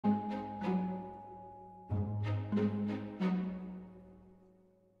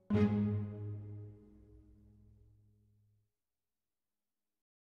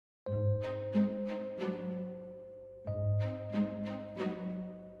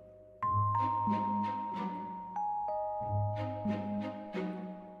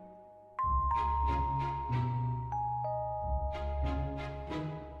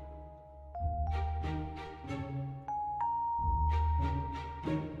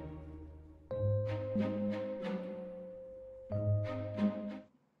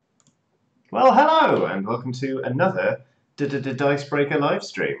Well, hello, and welcome to another Dicebreaker live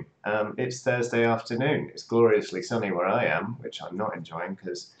stream. It's Thursday afternoon. It's gloriously sunny where I am, which I'm not enjoying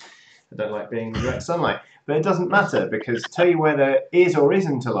because I don't like being in direct sunlight. But it doesn't matter because tell you where there is or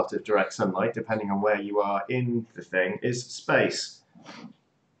isn't a lot of direct sunlight, depending on where you are in the thing, is space.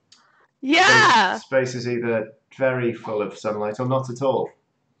 Yeah. Space is either very full of sunlight or not at all.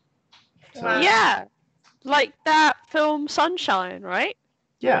 So, Wow. Yeah. Like that film Sunshine, right?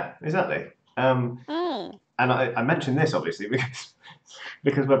 Yeah, exactly. And I mentioned this obviously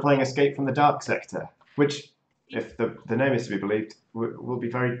because we're playing Escape from the Dark Sector, which, if the name is to be believed, will be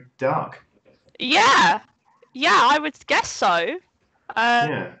very dark. Yeah. Yeah, I would guess so.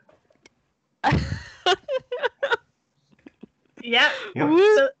 Yeah. Yeah. Yep.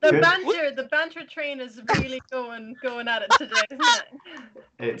 The banter train is really going at it today, isn't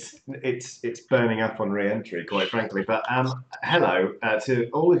it? It's burning up on re-entry, quite frankly. But hello to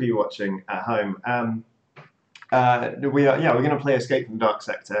all of you watching at home. We're going to play Escape from the Dark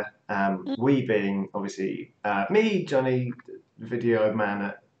Sector. We being obviously me, Johnny, video man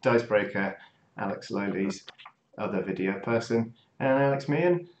at Dicebreaker, Alex Lolies, other video person, and Alex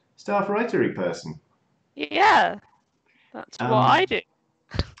Meehan, staff writery person. Yeah, that's what I do.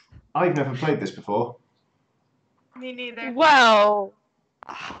 I've never played this before. Me neither. Well,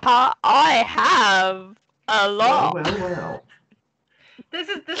 I have a lot. Well. This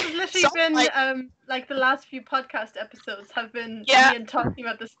has literally been like the last few podcast episodes have been Ian talking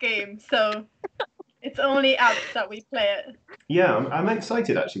about this game, so it's only apt that we play it. Yeah, I'm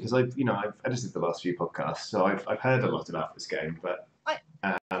excited actually because I've edited the last few podcasts, so I've heard a lot about this game. But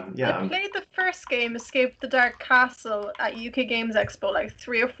I played the first game, Escape the Dark Castle, at UK Games Expo like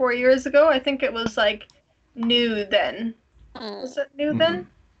 3 or 4 years ago. I think it was like new then. Was it new then?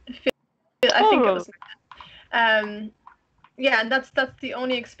 I think it was. Yeah, and that's the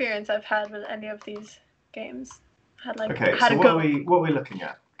only experience I've had with any of these games. Okay, so what are we looking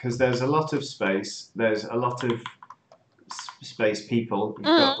at? Because there's a lot of space. There's a lot of space people. You've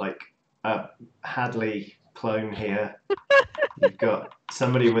got like a Hadley clone here. You've got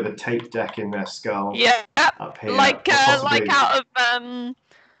somebody with a tape deck in their skull. Yeah, up here. Like out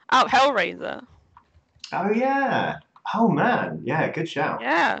of Hellraiser. Oh yeah. Oh man. Yeah. Good shout.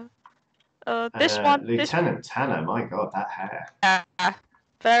 Yeah. This one, Lieutenant Tanner. My God, that hair. Yeah,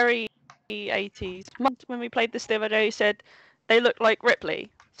 very 80s. When we played this the other day, said they look like Ripley.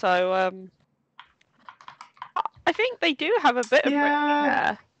 So I think they do have a bit of Ripley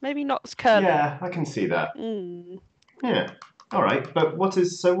hair. Maybe not as curly. Yeah, I can see that. Yeah. All right, but what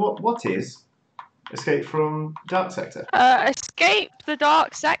is Escape from Dark Sector? Escape the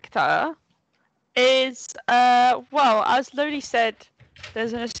Dark Sector is well, as Loli said,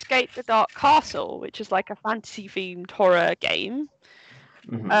 there's an Escape the Dark Castle, which is like a fantasy-themed horror game.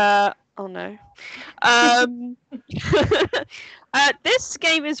 Oh no. This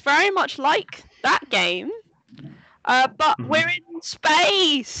game is very much like that game, but we're in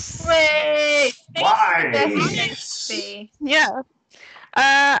space. Wait! Why? Yeah.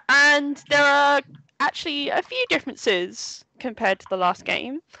 And there are actually a few differences compared to the last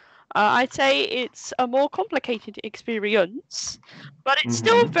game. I'd say it's a more complicated experience, but it's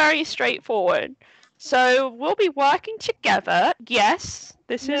still very straightforward. So we'll be working together. Yes,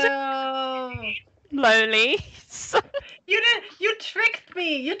 this is Lolies. You tricked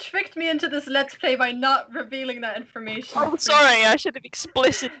me. You tricked me into this Let's Play by not revealing that information. Oh, sorry. I should have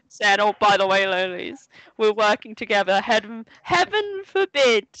explicitly said, oh, by the way, Lolies, we're working together. Heaven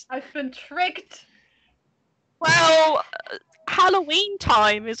forbid. I've been tricked. Well, Halloween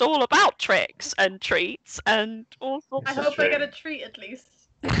time is all about tricks and treats and all sorts of I get a treat at least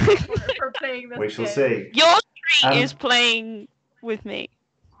for playing this We shall see. Your treat is playing with me.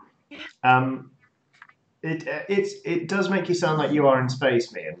 It does make you sound like you are in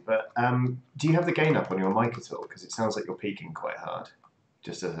space, Meehan, but do you have the gain up on your mic at all? Because it sounds like you're peaking quite hard,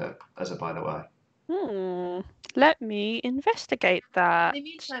 just as a by the way. Let me investigate that. In the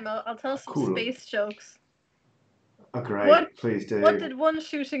meantime, I'll tell some space jokes. Oh, great. Please do. What did one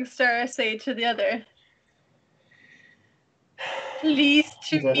shooting star say to the other? Please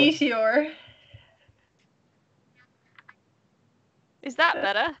to meteor. Is that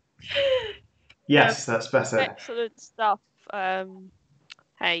better? Yes, that's better. Excellent stuff.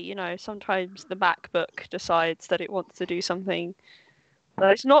 Hey, sometimes the MacBook decides that it wants to do something that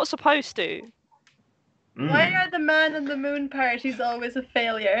it's not supposed to. Why are the man and the moon parties always a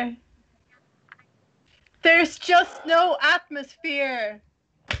failure? There's just no atmosphere.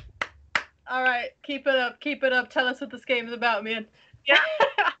 All right, keep it up. Tell us what this game is about, man. Yeah.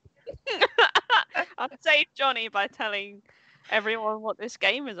 I'll save Johnny by telling everyone what this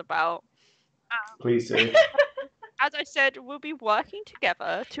game is about. Please do. As I said, we'll be working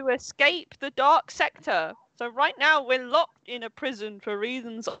together to escape the dark sector. So right now we're locked in a prison for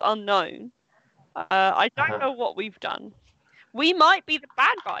reasons unknown. I don't know what we've done. We might be the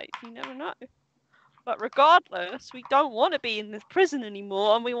bad guys, you never know. But regardless, we don't want to be in this prison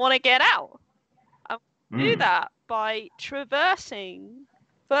anymore and we want to get out. And we do that by traversing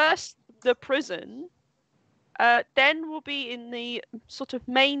first the prison, then we'll be in the sort of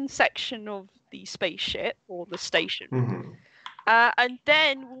main section of the spaceship or the station. And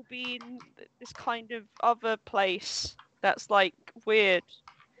then we'll be in this kind of other place that's like weird.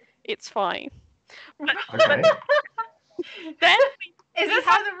 It's fine. Okay. Then Is this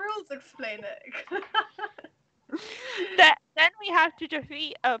how the rules explain it? Then we have to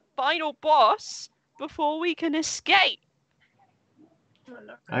defeat a final boss before we can escape.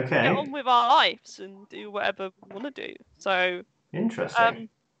 Okay. Get on with our lives and do whatever we want to do. So interesting.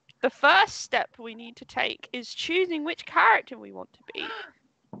 The first step we need to take is choosing which character we want to be.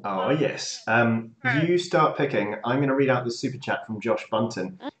 Oh, yes. You start picking. I'm going to read out the super chat from Josh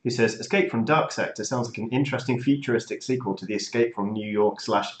Bunton, who says, Escape from Dark Sector sounds like an interesting futuristic sequel to the Escape from New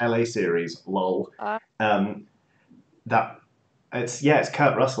York/LA series, lol. It's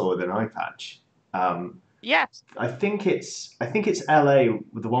Kurt Russell with an eye patch. Yes. I think it's LA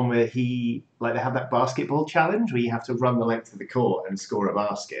with the one where they have that basketball challenge where you have to run the length of the court and score a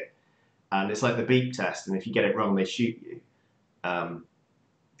basket. And it's like the beep test, and if you get it wrong, they shoot you.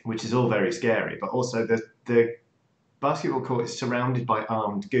 Which is all very scary, but also the basketball court is surrounded by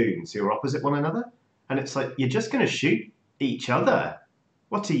armed goons who are opposite one another, and it's like you're just going to shoot each other.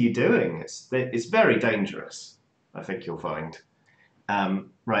 What are you doing? It's very dangerous. I think you'll find.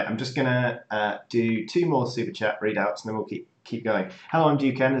 Right, I'm just going to do 2 more super chat readouts, and then we'll keep going. Hello, I'm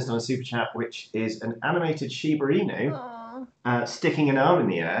Duke N has done a super chat, which is an animated Shiba Inu sticking an arm in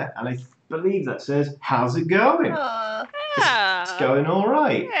the air, and I believe that says, "How's it going?" It's going all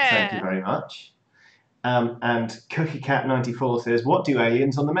right. Yeah. Thank you very much. And CookieCat94 says, "What do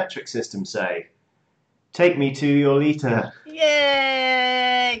aliens on the metric system say? Take me to your liter."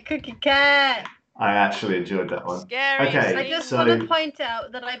 Yay, Cookie Cat. I actually enjoyed that one. Scary. Okay, I just want to point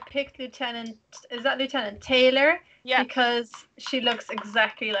out that I picked Lieutenant Taylor? Yeah. Because she looks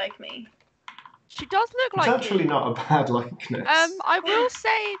exactly like me. She does look like It's actually not a bad likeness. I will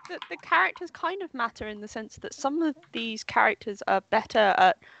say that the characters kind of matter in the sense that some of these characters are better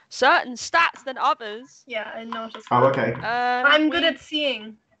at certain stats than others. Yeah, I noticed. Oh, okay. I'm good at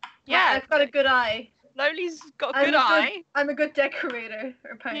seeing. Yeah, I've got a good eye. Loli's got a good eye. I'm a good decorator,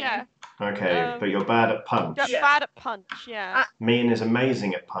 apparently. Yeah. Okay, but you're bad at punch. Bad at punch, yeah. Meehan is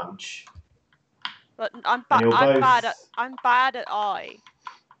amazing at punch. But I'm bad at eye.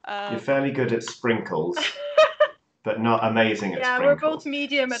 You're fairly good at sprinkles, but not amazing at sprinkles. Yeah, we're both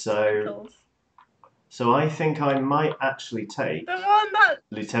medium at sprinkles. So I think I might actually take the one that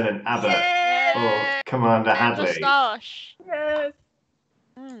Lieutenant Abbott or Commander Hadley. Moustache. Yes.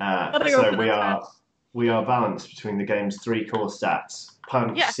 So we are balanced between the game's 3 core stats: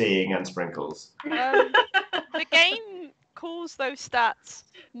 punch, seeing, and sprinkles. The game calls those stats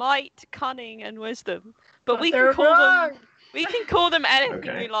might, cunning, and wisdom, but we can call them. We can call them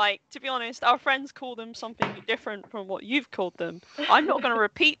anything we like. To be honest, our friends call them something different from what you've called them. I'm not going to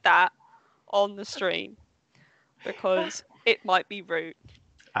repeat that on the stream because it might be rude.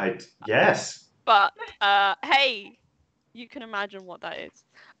 Yes. But hey, you can imagine what that is.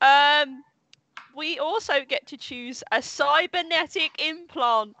 We also get to choose a cybernetic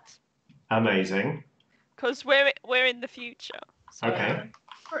implant. Amazing. Because we're in the future. So, okay.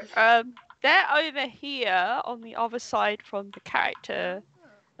 They're over here on the other side from the character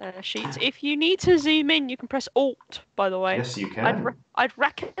sheets. If you need to zoom in, you can press Alt, by the way. Yes, you can. I'd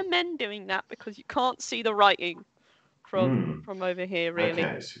recommend doing that because you can't see the writing from over here, really.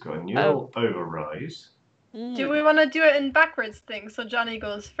 Okay, so we've got a neural override. Do we want to do it in backwards thing so Johnny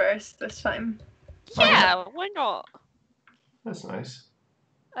goes first this time? Yeah, why not? That's nice.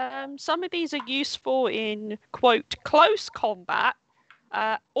 Some of these are useful in, quote, close combat,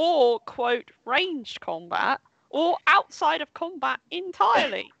 or, quote, ranged combat, or outside of combat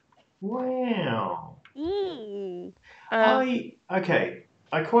entirely. Wow.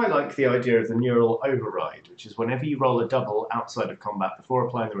 I quite like the idea of the neural override, which is whenever you roll a double outside of combat before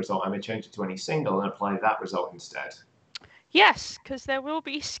applying the result, I may change it to any single and apply that result instead. Yes, because there will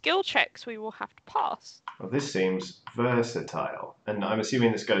be skill checks we will have to pass. Well, this seems versatile, and I'm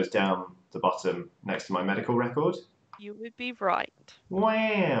assuming this goes down the bottom next to my medical record? You would be right.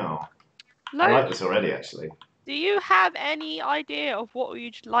 Wow. I like this already, actually. Do you have any idea of what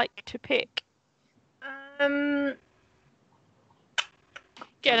you'd like to pick?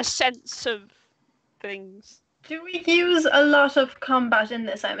 Get a sense of things. Do we use a lot of combat in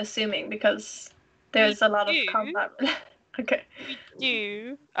this, I'm assuming, because there's a lot of combat. Okay. We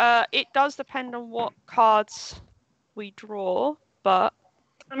do. It does depend on what cards we draw, but...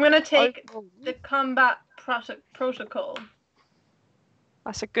 I'm going to take the combat protocol.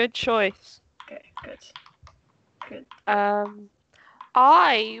 That's a good choice. Okay, good.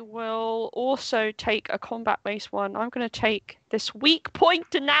 I will also take a combat-based one. I'm going to take this weak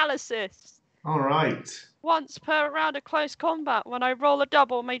point analysis. All right. Once per round of close combat, when I roll a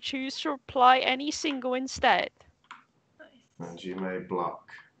double, may choose to apply any single instead. Nice. And you may block.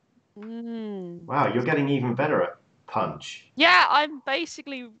 Wow, you're getting even better at punch. Yeah, I'm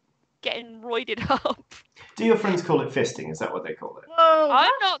basically getting roided up. Do your friends call it fisting? Is that what they call it? Whoa!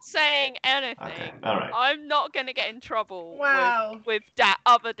 I'm not saying anything. Okay, all right. I'm not going to get in trouble with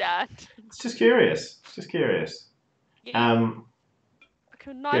other dad. It's just curious. Yeah.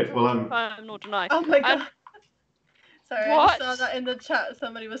 Can neither confirm nor deny. Oh my god. Sorry, what? I saw that in the chat.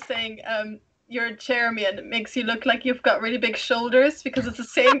 Somebody was saying, your chairman, and it makes you look like you've got really big shoulders because it's the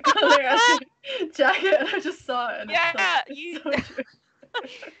same color as your jacket. And I just saw it. And it's so true.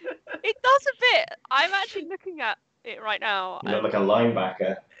 It does a bit. I'm actually looking at it right now. You look like a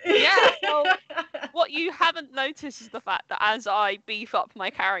linebacker. Yeah, well, what you haven't noticed is the fact that as I beef up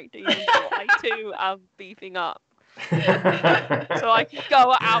my character, I too am beefing up. So I can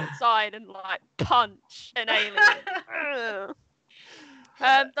go outside and like punch an alien.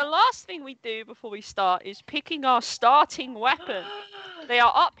 The last thing we do before we start is picking our starting weapon. They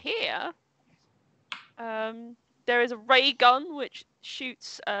are up here. There is a ray gun which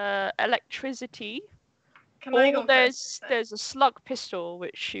shoots electricity. There's a slug pistol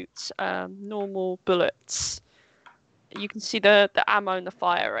which shoots normal bullets. You can see the ammo and the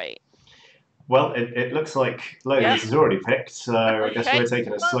fire rate. Well, it looks like Lolies is already picked, so I guess we're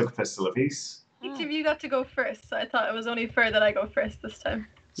taking a slug pistol apiece. Each of you got to go first, so I thought it was only fair that I go first this time.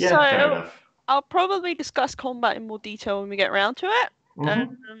 Yeah, fair enough. I'll probably discuss combat in more detail when we get around to it.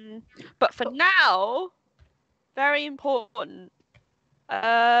 But for now, very important,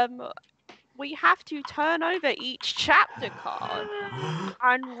 we have to turn over each chapter card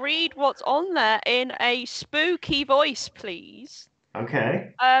and read what's on there in a spooky voice, please.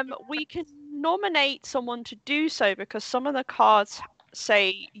 Okay. We can nominate someone to do so because some of the cards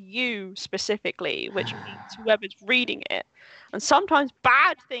say you specifically, which means whoever's reading it. And sometimes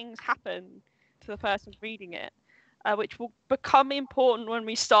bad things happen to the person reading it, which will become important when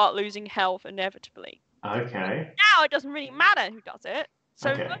we start losing health inevitably. Okay. Now it doesn't really matter who does it.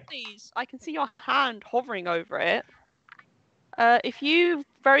 So Lolies, I can see your hand hovering over it. If you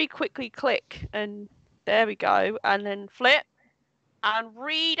very quickly click, and there we go, and then flip, and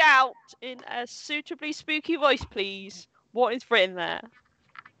read out in a suitably spooky voice, please, what is written there.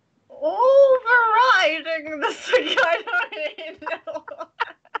 Overriding the I don't even know.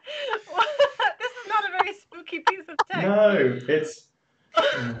 This is not a very spooky piece of text. No, it's...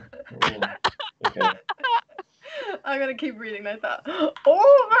 Okay. I'm gonna keep reading like that.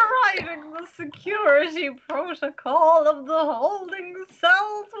 Overriding the security protocol of the holding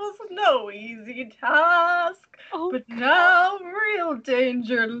cells was no easy task, but now real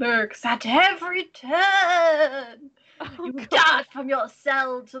danger lurks at every turn. You dart from your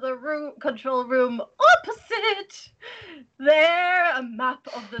cell to the control room opposite. There, a map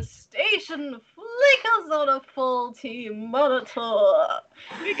of the station flickers on a faulty monitor.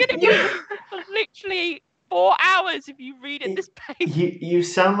 You're gonna go for literally 4 hours if you read at this pace. You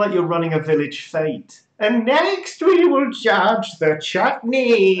sound like you're running a village fete. And next we will judge the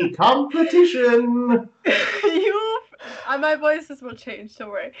chutney competition. My voices will change, don't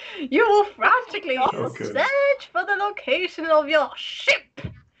worry. You will frantically search for the location of your ship.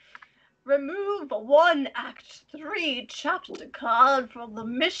 Remove one Act 3 chapter card from the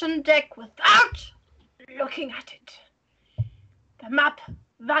mission deck without looking at it. The map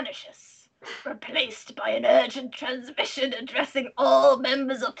vanishes, replaced by an urgent transmission addressing all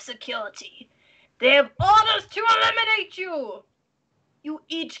members of security. They have orders to eliminate you. You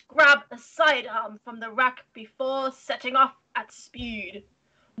each grab a sidearm from the rack before setting off at speed.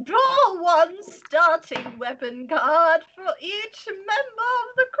 Draw one starting weapon card for each member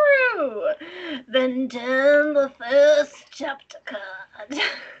of the crew. Then turn the first chapter card.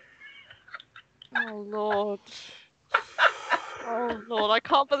 Oh, Lord. Oh, Lord. I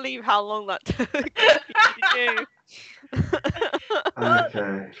can't believe how long that took to do. Okay.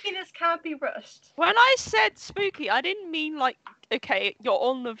 Spookiness can't be rushed. When I said spooky, I didn't mean like, okay, you're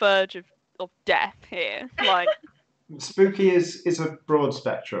on the verge of death here. Like, spooky is a broad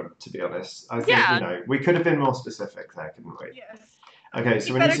spectrum, to be honest. I think we could have been more specific there, couldn't we? Yes. Okay,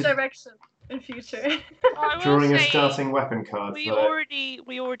 so better direction. in future. Drawing a starting weapon card. We already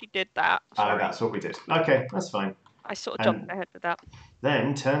did that. Oh, that's what we did. Okay, that's fine. I sort of jumped ahead with that.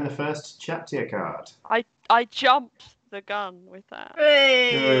 Then turn the first chapter card. I jumped the gun with that.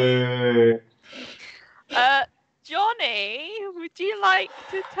 Hey. Johnny, would you like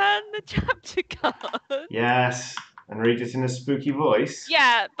to turn the chapter card? Yes, and read it in a spooky voice.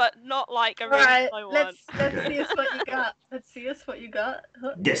 Yeah, but not like a really slow one. Let's see us what you got. Let's see us what you got.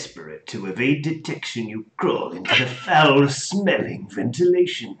 Desperate to evade detection, you crawl into the foul-smelling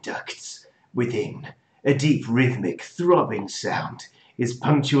ventilation ducts. Within, a deep, rhythmic, throbbing sound is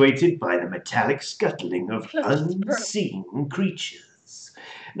punctuated by the metallic scuttling of unseen creatures.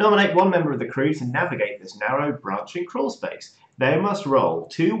 Nominate one member of the crew to navigate this narrow, branching crawl space. They must roll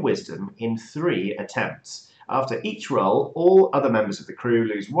 2 wisdom in 3 attempts. After each roll, all other members of the crew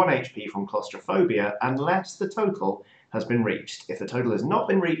lose 1 HP from claustrophobia unless the total has been reached. If the total has not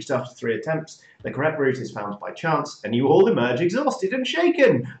been reached after 3 attempts, the correct route is found by chance, and you all emerge exhausted and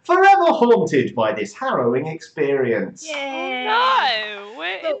shaken, forever haunted by this harrowing experience. Yay! Oh no,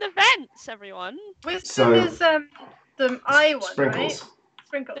 we're in the vents, everyone. Wisdom is the I one, Sprinkles. Right?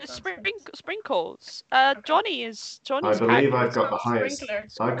 Sprinkles. The sprinkles. Johnny's. I believe I've got the highest.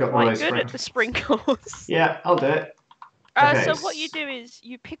 I've got the highest. Good at the sprinkles. Yeah, I'll do it. So what you do is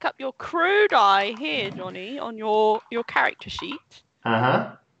you pick up your crew die here, Johnny, on your character sheet.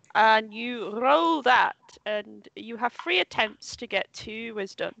 And you roll that, and you have 3 attempts to get 2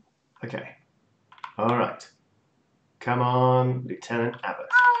 wisdom. Okay. All right. Come on, Lieutenant Abbott.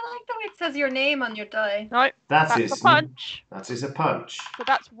 Oh, I like the way it says your name on your die. No, that's a punch. That is a punch. So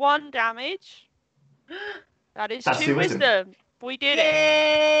that's 1 damage. That is 2 wisdom. We did it.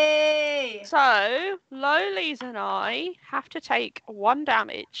 Yay! So, Lolies and I have to take 1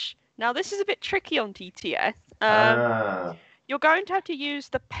 damage. Now, this is a bit tricky on TTS. You're going to have to use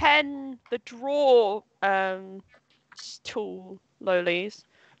the pen, the draw tool, Lolies.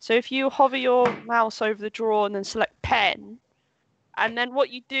 So if you hover your mouse over the drawer and then select pen, and then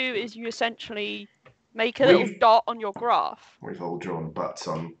what you do is you essentially make a little dot on your graph. We've all drawn butts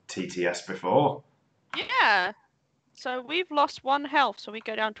on TTS before. Yeah. So we've lost 1 health, so we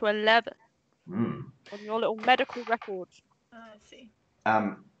go down to 11 on your little medical record. Oh, I see.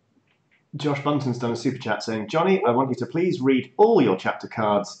 Josh Bunton's done a super chat saying, Johnny, I want you to please read all your chapter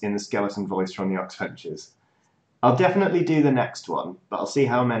cards in the skeleton voice from the Oxventures. I'll definitely do the next one, but I'll see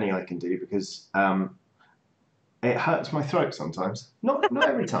how many I can do because it hurts my throat sometimes. Not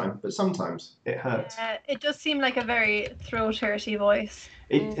every time, but sometimes it hurts. It does seem like a very throat-hurty voice.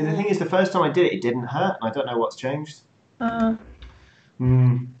 The thing is, the first time I did it, it didn't hurt, and I don't know what's changed. Oh,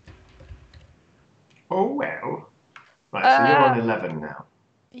 well. Right, so you're on 11 now.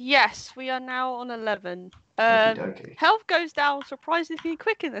 Yes, we are now on 11. Health goes down surprisingly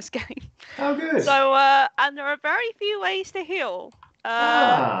quick in this game. Oh, good. So, and there are very few ways to heal.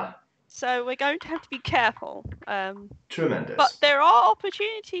 So we're going to have to be careful. Tremendous. But there are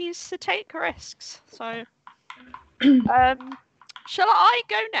opportunities to take risks. So, shall I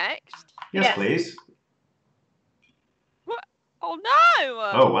go next? Yes, please. What? Oh no!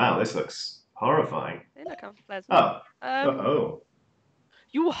 Oh wow, this looks horrifying. They look unpleasant. Oh.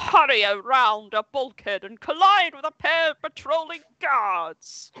 You hurry around a bulkhead and collide with a pair of patrolling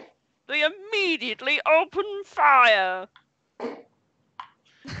guards. They immediately open fire.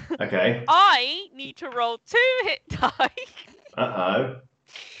 Okay. I need to roll 2 hit die. Uh-oh.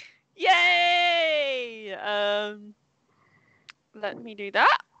 Yay! Let me do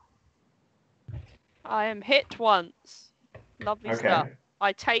that. I am hit once. Lovely stuff.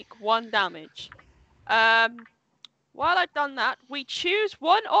 I take 1 damage. While I've done that, we choose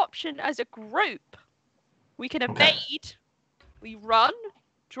one option as a group. We can evade, we run,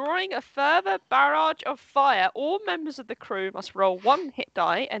 drawing a further barrage of fire. All members of the crew must roll 1 hit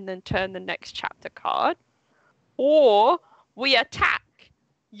die and then turn the next chapter card. Or we attack.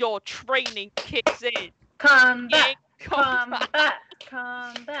 Your training kicks in. Combat.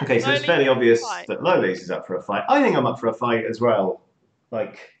 Okay, so it's fairly obvious that Lolies is up for a fight. I think I'm up for a fight as well.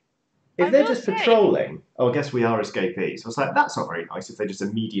 Like, if they're just patrolling, I guess we are escapees. So it's like, that's not very nice if they just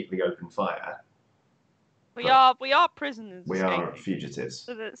immediately open fire. We are prisoners. We are fugitives.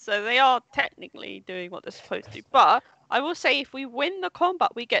 So they are technically doing what they're supposed to do. But I will say, if we win the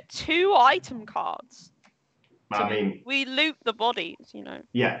combat, we get 2 item cards. So we loot the bodies, you know.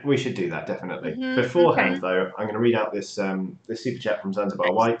 Yeah, we should do that, definitely. Beforehand, though, I'm going to read out this super chat from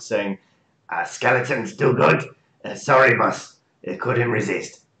Zanzibar White saying, skeleton's too good. Sorry, boss. Couldn't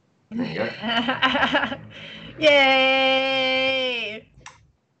resist. There you go. Yay!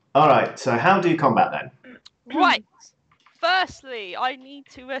 All right, so how do you combat then? Right. firstly, I need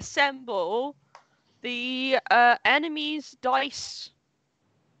to assemble the enemy's dice.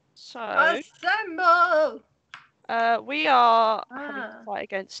 So assemble. We are having to fight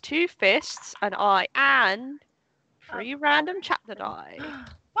against 2 fists, an eye, and 3 random chapter die.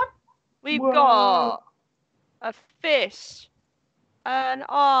 What? We've got a fist, an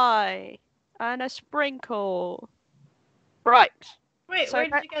eye, and a sprinkle. Right. Wait, so where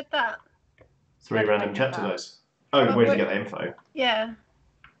did you get that? 3 random chapter dice. Oh, where did you get the info? Yeah.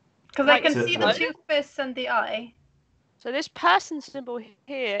 Because I can see the the- 2 fists and the eye. So this person symbol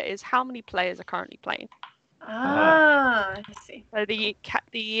here is how many players are currently playing. Ah, I see. So the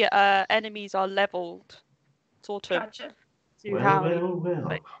enemies are leveled, sort of. Gotcha.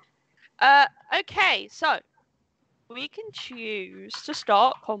 Well. Okay, so we can choose to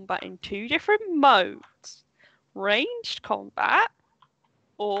start combat in 2 different modes: ranged combat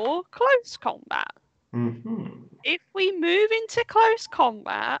or close combat. If we move into close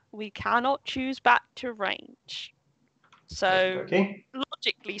combat, we cannot choose back to range. So,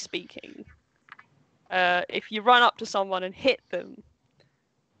 logically speaking, if you run up to someone and hit them,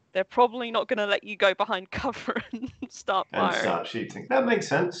 they're probably not going to let you go behind cover and start firing. And start shooting. That makes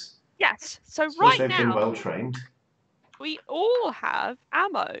sense. Yes. So right now, they've been well trained. We all have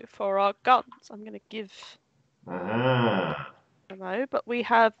ammo for our guns. I'm going to give ammo, but we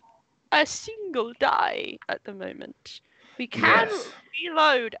have a single die at the moment. We can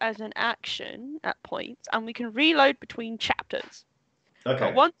reload as an action at points, and we can reload between chapters. Okay.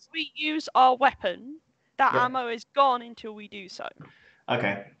 But once we use our weapon, that ammo is gone until we do so.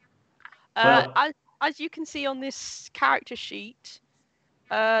 Okay. As you can see on this character sheet,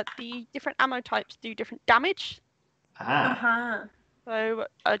 the different ammo types do different damage. So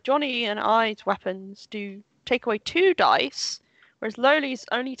Johnny and I's weapons do take away 2 dice, whereas Lolies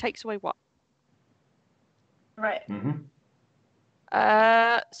only takes away 1. Right.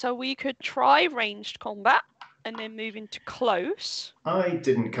 So we could try ranged combat and then move into close. I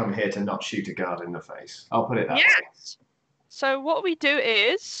didn't come here to not shoot a guard in the face. I'll put it that way. So what we do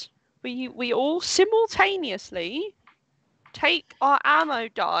is we all simultaneously take our ammo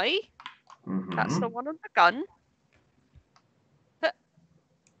die. That's the one on the gun.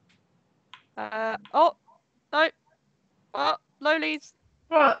 Oh, no. Oh, Lolies.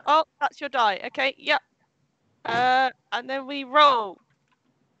 What? Oh, that's your die. Okay, yep. And then we roll.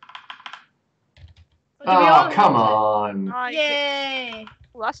 Oh, come on. Yay.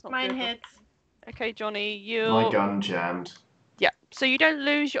 Well, that's not Mine good. hits. Okay, Johnny, you... My gun jammed. Yeah, so you don't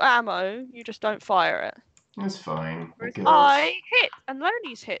lose your ammo, you just don't fire it. That's fine. I hit, and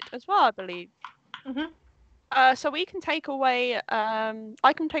Lolies hit as well, I believe. So we can take away,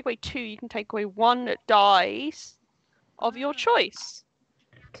 I can take away 2, you can take away 1 dice of your choice.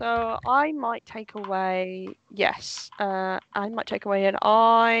 So I might take away, I might take away an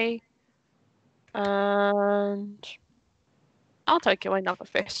eye, and I'll take away another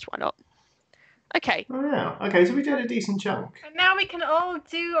fist, why not? Okay. Oh yeah, okay, so we did a decent chunk. And now we can all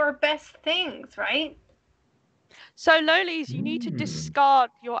do our best things, right? So Lolies, you need to discard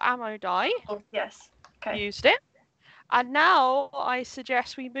your ammo die. Oh, yes. Okay. Used it. And now I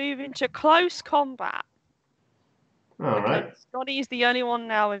suggest we move into close combat. Alright. Johnny is the only one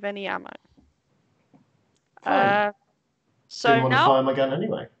now with any ammo. Fine. So didn't want now to fire my gun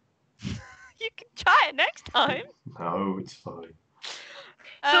anyway. You can try it next time. No, it's fine.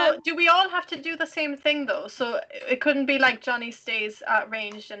 So do we all have to do the same thing though? So it couldn't be like Johnny stays at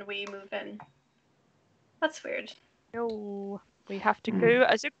range and we move in. That's weird. No, we have to go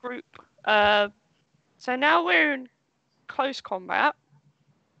as a group. So now we're in close combat.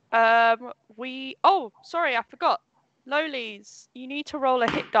 Oh, sorry, I forgot. Lolies, you need to roll a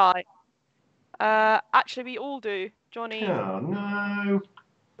hit die. Actually, we all do. Johnny. Oh no.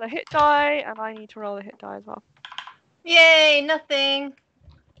 The hit die, and I need to roll a hit die as well. Yay! Nothing.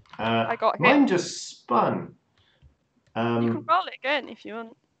 I got hit. Mine just spun. You can roll it again if you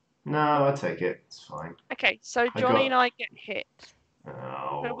want. No, I'll take it. It's fine. Okay, so Johnny and I get hit.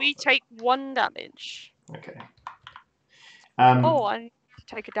 Oh. So we take 1 damage. Okay. I need to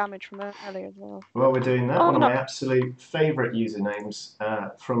take a damage from earlier as well. While we're doing that, one of my absolute favourite usernames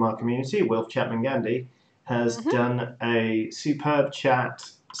from our community, Wilf Chapman Gandhi, has done a superb chat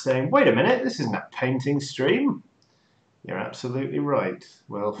saying, "Wait a minute, this isn't a painting stream." You're absolutely right,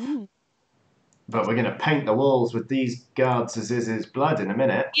 Wilf. But we're going to paint the walls with these guards as is blood in a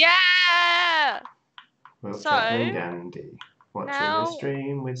minute. Yeah! Wilf Chapman Gandhi. Watching a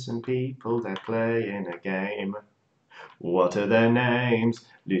stream with some people, they're playing a game. What are their names?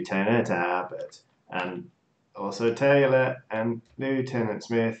 Lieutenant Abbott. And also Taylor, and Lieutenant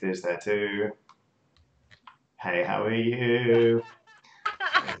Smith is there too. Hey, how are you?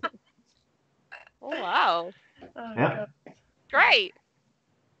 Oh wow. Oh, Yeah. God. Great.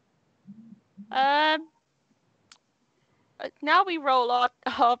 Now we roll our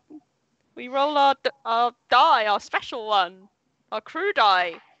die, our special one, our crew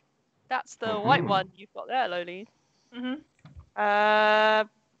die. That's the white one you've got there, Lolies.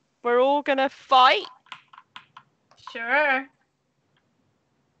 We're all gonna fight. Sure.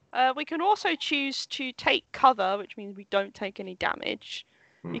 We can also choose to take cover, which means we don't take any damage.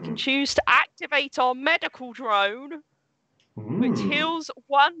 We can choose to activate our medical drone, which heals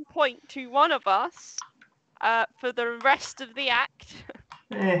 1 point to one of us for the rest of the act.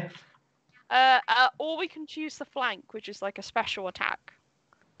 Or we can choose the flank, which is like a special attack.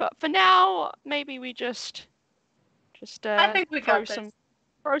 But for now, maybe we just I think we throw got this.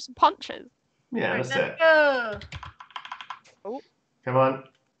 some punches. Yeah, Right, that's let's it. go. Oh. Come on.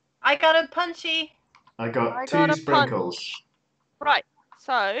 I got a punchy. I got I 2 got a sprinkles. Right,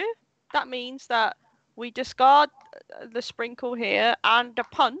 so that means that we discard the sprinkle here and a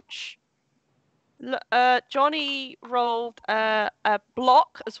punch. Johnny rolled a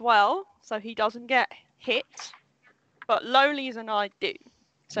block as well, so he doesn't get hit. But Lolies and I do.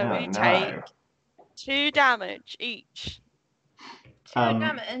 So we take 2 damage each. 2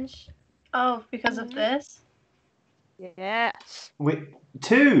 damage? Oh, because of this? Yes.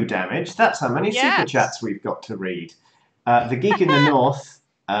 2 damage? That's how many super chats we've got to read. The Geek in the North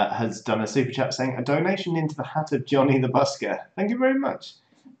has done a super chat saying, a donation into the hat of Johnny the Busker. Thank you very much.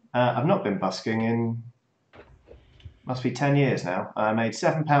 I've not been busking in, must be 10 years now. I made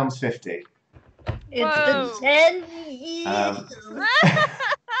 £7.50. It's been 10 years.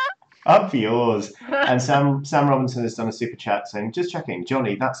 Up yours. And Sam Robinson has done a super chat saying, just checking,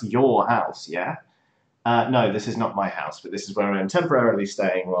 Johnny, that's your house, yeah? No, this is not my house, but this is where I'm temporarily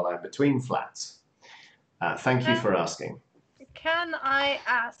staying while I'm between flats. Thank you for asking. Can I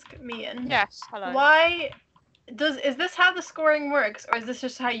ask, Meehan? Yes, hello. Why is this how the scoring works, or is this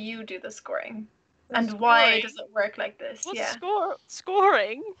just how you do the scoring? Why does it work like this? What's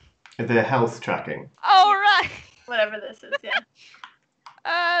scoring? The health tracking. Oh, right. Whatever this is, yeah.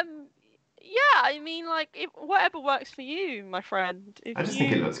 Yeah, I mean, like, whatever works for you, my friend. I just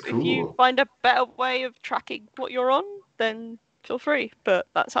think it looks cool. If you find a better way of tracking what you're on, then feel free. But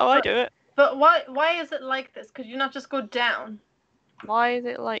that's how I do it. But why is it like this? Could you not just go down? Why is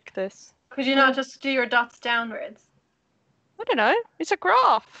it like this? Could you not just do your dots downwards? I don't know. It's a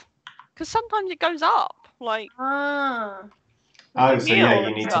graph. Because sometimes it goes up. Like. Ah. Oh, so yeah,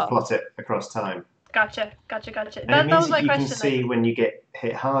 you need to plot it across time. Gotcha. And it means that you can see when you get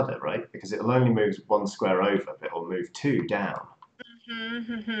hit harder, right? Because it'll only move 1 square over, but it'll move 2 down.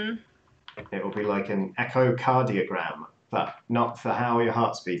 It will be like an echocardiogram, but not for how your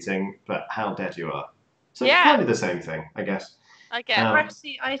heart's beating, but how dead you are. So it's kind of the same thing, I guess. I guess.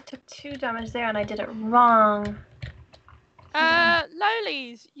 Actually, I took 2 damage there and I did it wrong.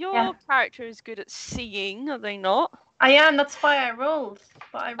 Lolies, your character is good at seeing, are they not? I am, that's why I rolled.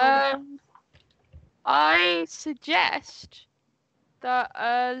 But I rolled I suggest that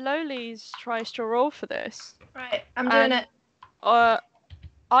Lolies tries to roll for this. Right, I'm doing it.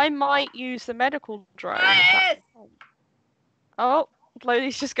 I might use the medical drone. Yes! Oh,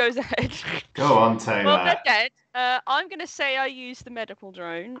 Lolies just goes ahead. Go on, Taylor. Well, they're dead. I'm going to say I used the medical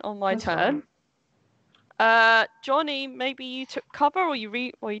drone on my turn. Johnny, maybe you took cover, or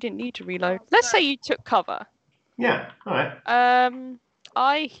you didn't need to reload. Let's say you took cover. Yeah, all right.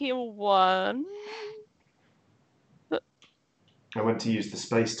 I heal 1. I went to use the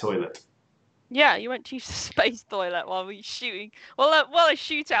space toilet. Yeah, you went to use the space toilet while we were shooting. Well, a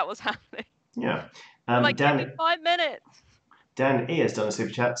shootout was happening. Yeah. Like, give me 5 minutes. Dan E has done a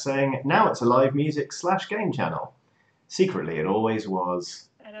super chat saying, now it's a live music / game channel. Secretly, it always was.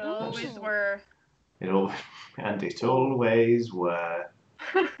 It always were. It always were.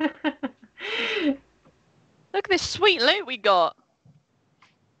 Look at this sweet loot we got.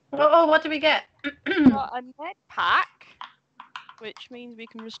 Oh, what did we get? We got a med pack, which means we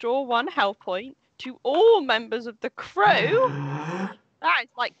can restore 1 health point to all members of the crew. That is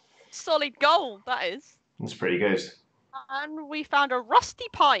like solid gold, that is. That's pretty good. And we found a rusty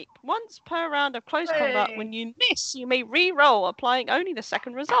pipe. Once per round of close combat, when you miss, you may re-roll, applying only the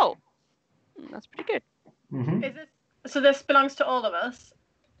second result. That's pretty good. So this belongs to all of us?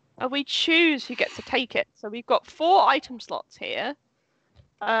 We choose who gets to take it. So we've got 4 item slots here.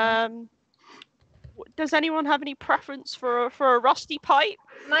 Does anyone have any preference for a rusty pipe?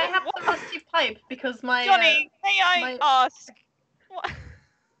 Can I have the rusty pipe? Because my... Johnny, may I ask? What?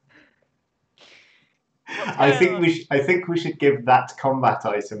 I think we should give that combat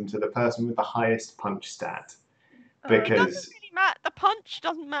item to the person with the highest punch stat. because it doesn't really matter. The punch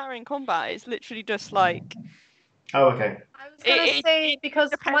doesn't matter in combat. It's literally just like. Oh, okay. I was gonna say because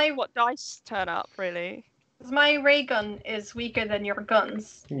depends what dice turn up, really. My ray gun is weaker than your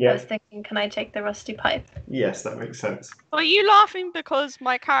guns. Yeah. I was thinking, can I take the rusty pipe? Yes, that makes sense. Are you laughing because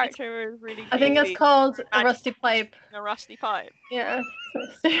my character is really? I think it's called a rusty pipe. A rusty pipe. Yeah.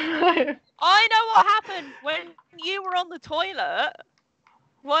 I know what happened when you were on the toilet.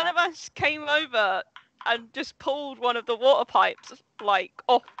 One of us came over and just pulled one of the water pipes like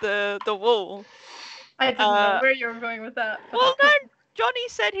off the wall. I didn't know where you were going with that. Well, no, Johnny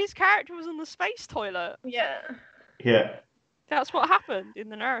said his character was on the space toilet. Yeah. Yeah. That's what happened in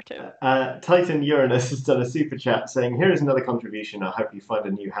the narrative. Titan Uranus has done a super chat saying, "Here is another contribution. I hope you find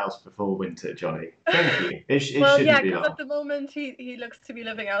a new house before winter, Johnny." Thank you. It well, shouldn't yeah, be because long. at the moment he looks to be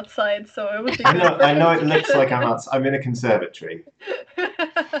living outside, so it would be. I know it looks like I'm in a conservatory.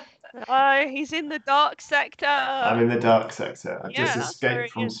 He's in the dark sector. I'm in the dark sector. I've just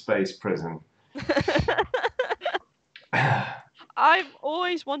escaped from space prison. I've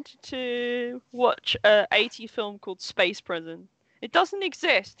always wanted to watch an 80 film called Space Prison. It doesn't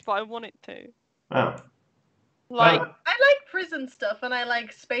exist, but I want it to. Oh. I like prison stuff and I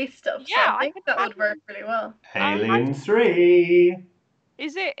like space stuff. Yeah, so I think that would work really well. Alien 3.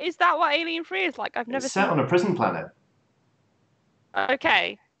 Is that what Alien 3 is like? I've never seen. It's set on a prison planet.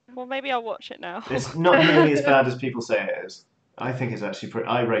 Okay. Well, maybe I'll watch it now. It's not nearly as bad as people say it is. I think it's actually pretty.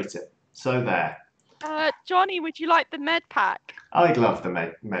 I rate it. So there. Johnny, would you like the med pack? I'd love the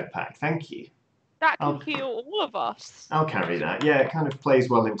med pack. Thank you. That can heal all of us. I'll carry that. Yeah, it kind of plays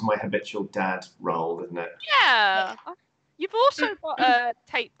well into my habitual dad role, doesn't it? Yeah. You've also got a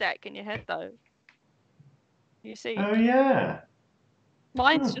tape deck in your head, though. You see? Oh, yeah.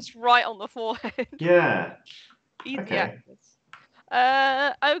 Mine's just right on the forehead. Yeah. Easy access.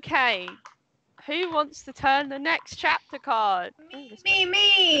 Okay. Who wants to turn the next chapter card? Me.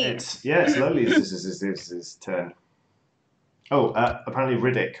 It's Lolies' turn. Oh, apparently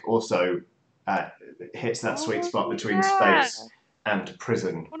Riddick also hits that sweet spot between space and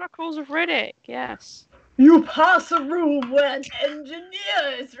prison. Chronicles of Riddick, yes. You pass a room where an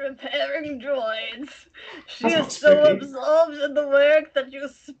engineer is repairing droids. She is so absorbed in the work that you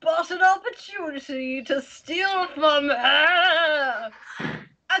spot an opportunity to steal from her.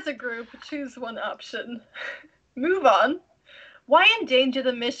 As a group, choose one option. Move on. Why endanger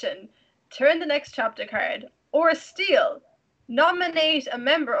the mission? Turn the next chapter card. Or steal. Nominate a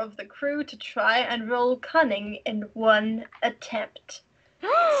member of the crew to try and roll cunning in one attempt.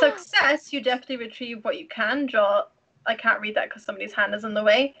 Success, you definitely retrieve what you can draw. I can't read that because somebody's hand is in the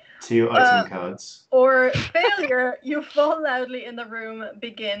way. 2 item cards. Or failure, you fall loudly in the room,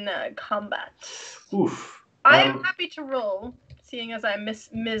 begin combat. Oof. I am happy to roll, seeing as I'm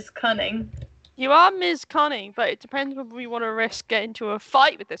Ms. Cunning. You are Ms. Cunning, but it depends whether we want to risk getting into a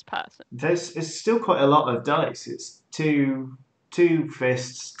fight with this person. It's still quite a lot of dice. It's two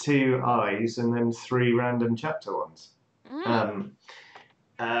fists, 2 eyes, and then 3 random chapter ones. One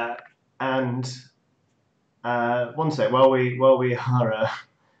sec, while we are,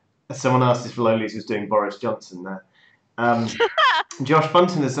 someone asked if Lolies was doing Boris Johnson there. Josh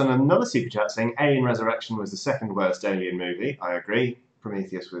Bunton has done another super chat saying Alien Resurrection was the second worst Alien movie. I agree.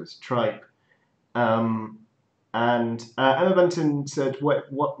 Prometheus was tripe. And Emma Bunton said,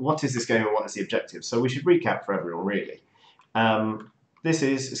 "What is this game and what is the objective?" So we should recap for everyone, really. This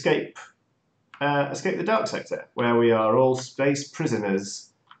is Escape the Dark Sector, where we are all space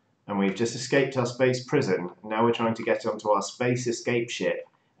prisoners, and we've just escaped our space prison. Now we're trying to get onto our space escape ship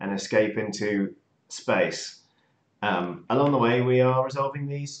and escape into space. Along the way, we are resolving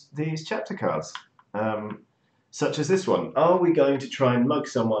these chapter cards, such as this one. Are we going to try and mug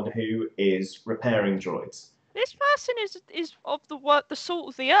someone who is repairing droids? This person is of the salt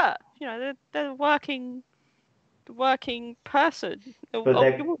of the earth. You know, they're the working person. But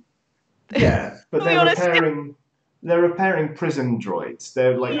they're repairing prison droids.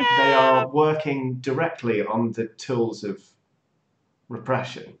 They're they are working directly on the tools of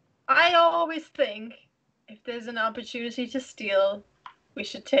repression. I always think if there's an opportunity to steal, we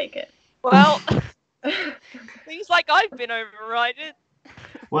should take it. Well, things like I've been overridden.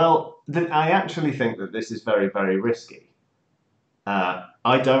 Well, I actually think that this is very, very risky. I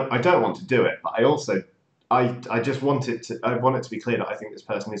don't want to do it, but I just want it to be clear that I think this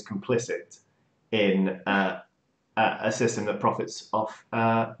person is complicit in a system that profits off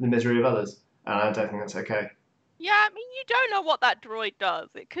the misery of others, and I don't think that's okay. Yeah, I mean, you don't know what that droid does.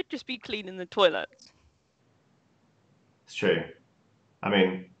 It could just be cleaning the toilets. It's true. I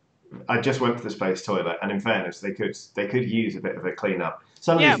mean, I just went to the space toilet, and in fairness, they could use a bit of a clean up.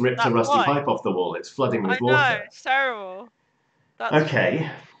 Somebody's ripped a that's rusty why. pipe off the wall. It's flooding with I know, water. it's terrible. That's Okay.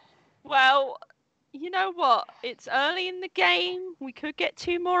 Well, you know what? It's early in the game. We could get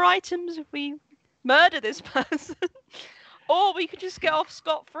 2 more items if we murder this person. Or we could just get off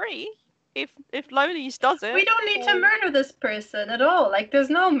scot-free if Lolies does it. We don't need to murder this person at all. Like, there's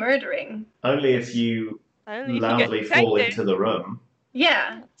no murdering. Only if you loudly fall into the room.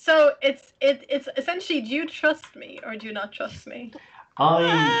 Yeah. So it's essentially, do you trust me or do you not trust me?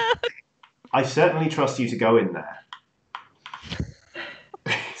 I certainly trust you to go in there.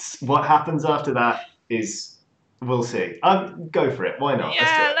 What happens after that is we'll see. Go for it. Why not?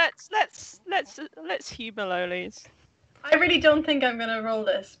 Yeah, let's humour Lolies. I really don't think I'm gonna roll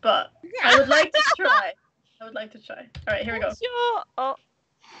this, but I would like to try. All right, here we go. What's your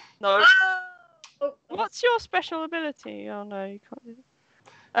no? What's your special ability? Oh no, you can't do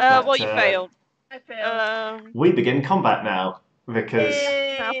that. Well, you failed. I failed. We begin combat now because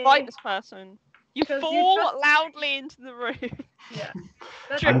now fight this person. You fall loudly into the room. Yeah.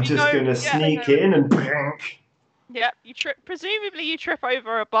 I'm just gonna sneak in and pink. Yeah, you trip. Presumably, you trip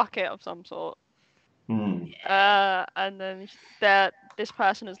over a bucket of some sort. And then this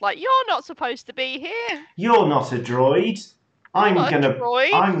person is like, "You're not supposed to be here. You're not a droid. I'm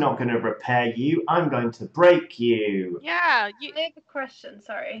not gonna repair you. I'm going to break you." Yeah. I have a question.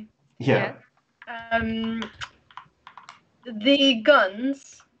 Sorry. Yeah. The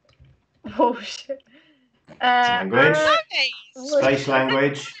guns. Oh shit. Language. Space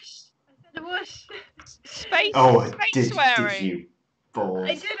language. I said whoosh. Space. Oh, space swearing. Did you balls?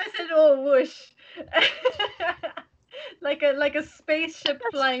 I did. I said oh whoosh. like a spaceship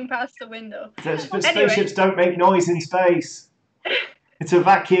flying past the window. Spaceships don't make noise in space. It's a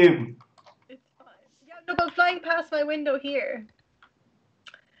vacuum. It's fine. Yeah, no, but flying past my window here.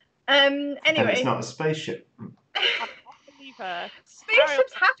 Anyway. And it's not a spaceship.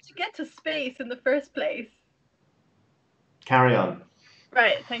 Spaceships have to get to space in the first place. Carry on.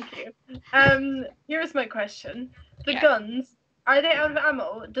 Right, thank you. Here's my question: the guns, are they out of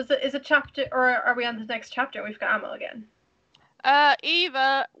ammo? Is a chapter, or are we on the next chapter and we've got ammo again?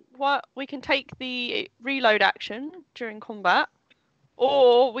 Either we can take the reload action during combat,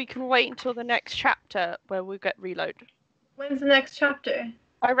 or we can wait until the next chapter where we get reload. When's the next chapter?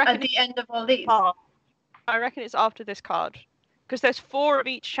 I reckon at the end of all these. I reckon it's after this card, because there's 4 of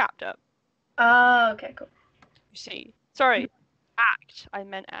each chapter. Oh, okay, cool. You see, sorry, act. I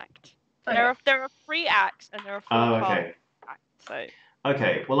meant act. Okay. There are 3 acts and there are 4 cards. Okay. So.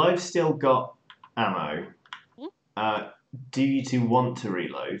 Okay. Well, I've still got ammo. Do you 2 want to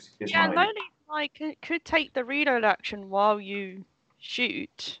reload? Loli, I could take the reload action while you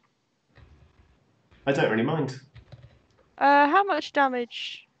shoot. I don't really mind. How much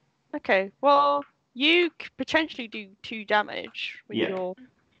damage? Okay, well, you could potentially do 2 damage with your.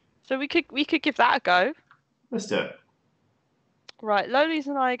 So we could give that a go. Let's do it. Right, Lolies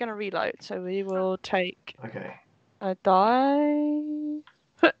and I are gonna reload, so we will take. Okay. A die.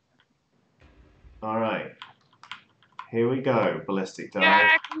 All right. Here we go. Ballistic die.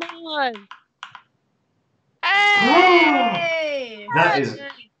 Yeah, come on. Hey! That is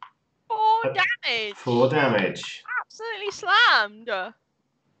 4 damage. 4 damage. Absolutely slammed.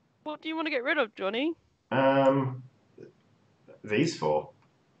 What do you want to get rid of, Johnny? These 4,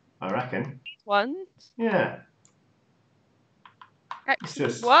 I reckon. These ones. Yeah.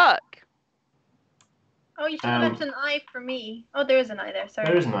 Excellent work. Oh, you should have left an eye for me. Oh, there is an eye there. Sorry.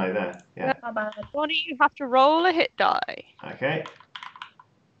 There is an eye there. Yeah. How bad? Johnny, you have to roll a hit die. Okay.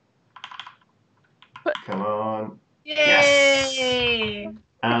 Come on. Yay!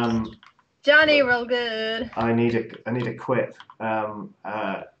 Yes. Johnny, roll good. I need a quip.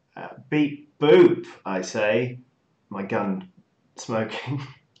 Beep boop. I say. My gun smoking.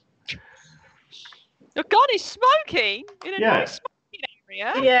 Your gun is smoking in a nice smoking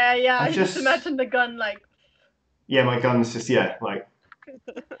area. Yeah. I just imagine the gun like. Yeah, my gun's just like.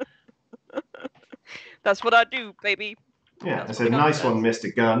 That's what I do, baby. Yeah, I said, "Nice one,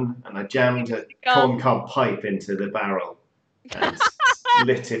 Mr. Gun," and I jammed a corncob pipe into the barrel and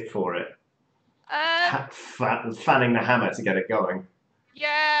lit it for it. Fanning the hammer to get it going.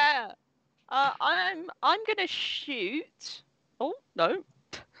 Yeah. I'm gonna shoot. Oh no.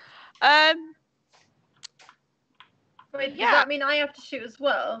 Wait, does that mean I have to shoot as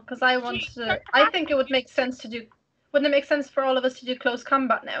well? Because I want to. I think it would make sense to do. Wouldn't it make sense for all of us to do close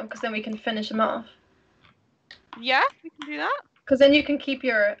combat now? Because then we can finish them off. Yeah, we can do that. Because then you can keep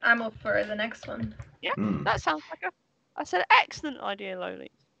your ammo for the next one. Yeah, that sounds like that's an excellent idea, Loli.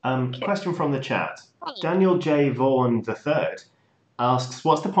 Question from the chat. Daniel J. Vaughan III. asks,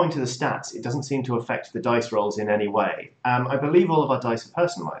 what's the point of the stats? It doesn't seem to affect the dice rolls in any way. I believe all of our dice are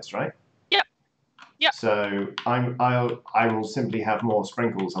personalised, right? Yep. Yep. So I will simply have more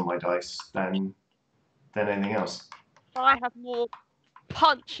sprinkles on my dice than anything else. I have more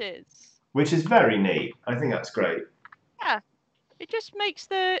punches. Which is very neat. I think that's great. Yeah. It just makes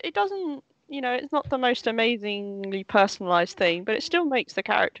it doesn't, it's not the most amazingly personalised thing, but it still makes the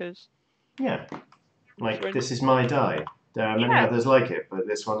characters. Yeah. Like, this is my die. There are many others like it, but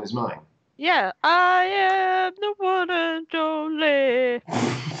this one is mine. Yeah. I am the one and only.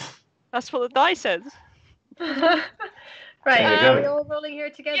 That's what the die says. Right, are we all rolling here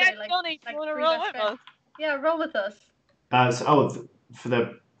together? Yeah, Johnny, do you want to roll with us? Yeah, roll with us. For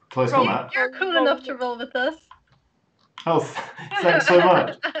the close combat? You're cool enough to roll with us. Oh, thanks so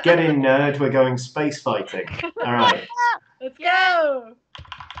much. Get in, nerd. We're going space fighting. All right. Let's go.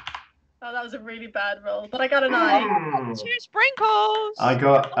 Oh, that was a really bad roll, but I got an eye. 2 sprinkles. I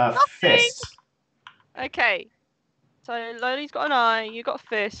got a fist. Okay. So Loli's got an eye. You got a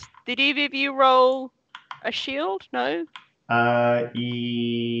fist. Did either of you roll a shield? No.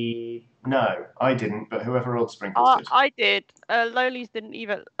 No, I didn't, but whoever rolled sprinkles did. I did. Loli's didn't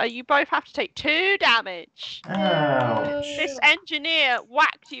either. You both have to take 2 damage. Ouch. This engineer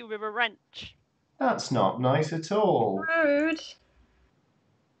whacked you with a wrench. That's not nice at all. Rude.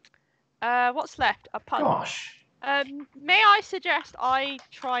 What's left? A punch. Gosh. May I suggest I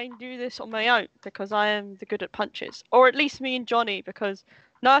try and do this on my own, because I am the good at punches. Or at least me and Johnny, because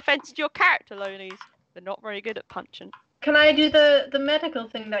no offense to your character, Lolies, they're not very good at punching. Can I do the medical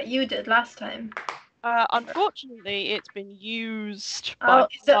thing that you did last time? Unfortunately, it's been used by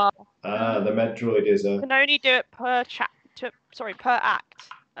the med droid is a... You can only do it per act.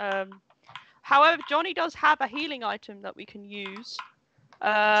 However, Johnny does have a healing item that we can use.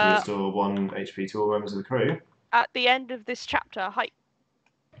 To restore 1 HP to all members of the crew. At the end of this chapter, height.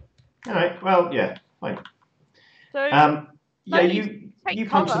 Alright, well, yeah, fine. So, yeah, you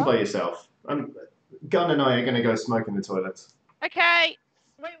punch them by yourself. Gunn and I are going to go smoke in the toilets. Okay.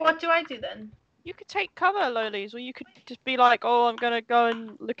 Wait, what do I do then? You could take cover, Lolies, or you could just be like, "Oh, I'm gonna go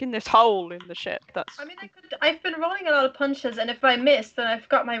and look in this hole in the ship." I mean, I've been rolling a lot of punches, and if I miss, then I've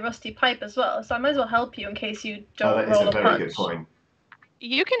got my rusty pipe as well. So I might as well help you in case you don't roll a punch. That is a very good point.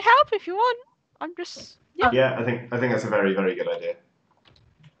 You can help if you want. I'm just Yeah, I think that's a very, very good idea.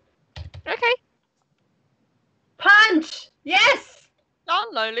 Okay. Punch! Yes! Done,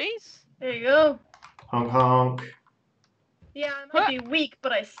 Lolies. There you go. Honk honk. Yeah, I might be weak,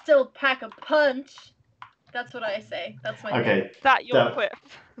 but I still pack a punch. That's what I say. That's my Okay. Name. That your quip.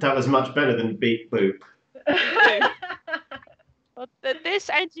 That was much better than beep boop. Well, this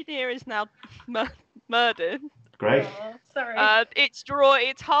engineer is now murdered. Great. Oh, sorry.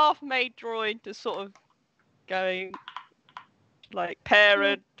 It's half-made droid to sort of going like,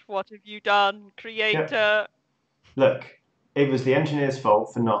 parent, what have you done, creator? Yep. Look, it was the engineer's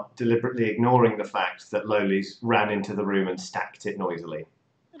fault for not deliberately ignoring the fact that Lolies ran into the room and stacked it noisily.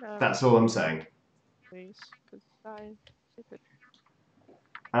 That's all I'm saying.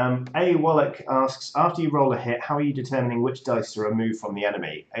 A. Wallach asks, after you roll a hit, how are you determining which dice to remove from the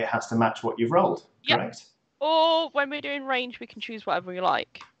enemy? It has to match what you've rolled, correct? Or when we're doing range, we can choose whatever we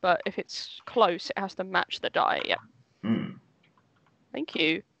like. But if it's close, it has to match the die, yep. Thank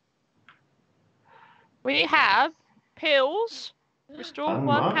you. We have pills. Restore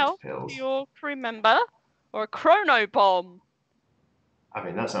 1 health to your crew member. Or a chrono bomb. I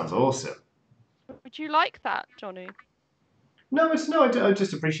mean, that sounds awesome. Would you like that, Johnny? No, I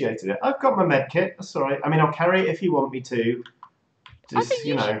just appreciated it. I've got my med kit. That's all right. I mean, I'll carry it if you want me to. Just, I think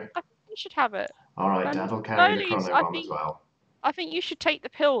you should have it. All right, Dad will carry the chrono bomb as well. I think you should take the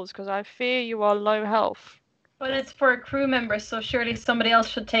pills because I fear you are low health. But it's for a crew member, so surely somebody else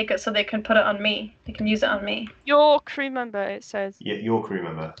should take it so they can put it on me. They can use it on me. Your crew member, it says. Yeah, your crew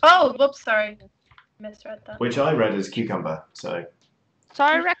member. Oh, whoops, sorry. Misread that. Which I read as cucumber, so. So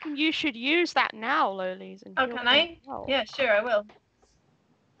I reckon you should use that now, Lolies. Oh, can I? Yeah, sure, I will.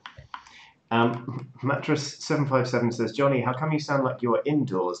 Mattress757 says, Johnny, how come you sound like you're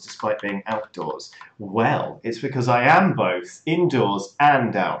indoors despite being outdoors? Well, it's because I am both indoors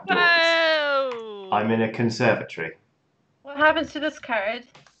and outdoors. Whoa! I'm in a conservatory. What happens to this card?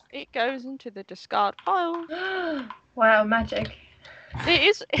 It goes into the discard pile. Wow, magic. It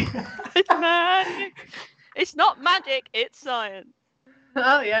is. It's magic. It's not magic, it's science.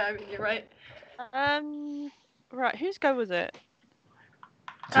 Oh, yeah, I mean, you're right. Right, whose go was it?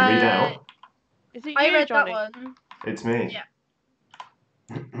 To read out. Is it you, I read Johnny? that one. It's me. Yeah.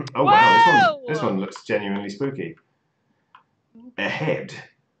 Oh, wow, this one looks genuinely spooky. Ahead.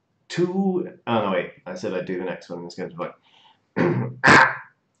 Oh, no, wait. I said I'd do the next one. It's going to be like,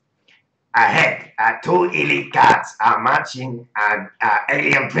 Ahead, two elite guards are marching an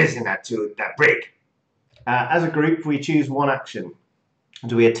alien prisoner to the brig. As a group, we choose one action.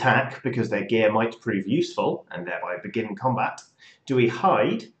 Do we attack because their gear might prove useful and thereby begin combat? Do we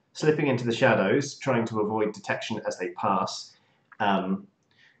hide, slipping into the shadows, trying to avoid detection as they pass?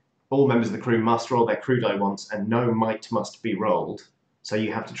 All members of the crew must roll their crew die once, and no might must be rolled. So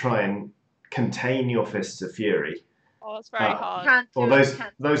you have to try and contain your fists of fury. Oh, it's very hard. Can't do Well, it,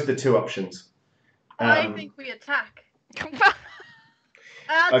 can't. those are the two options. I think we attack.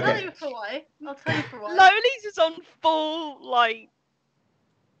 I'll tell you for why. Lolies is on full, like...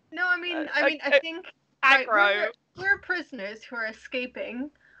 No, I think aggro. We're prisoners who are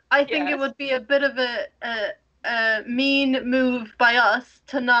escaping. I think it would be a bit of a mean move by us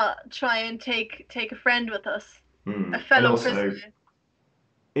to not try and take a friend with us, a fellow prisoner.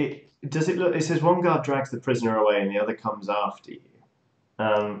 Does it look? It says one guard drags the prisoner away and the other comes after you.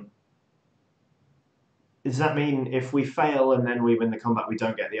 Does that mean if we fail and then we win the combat, we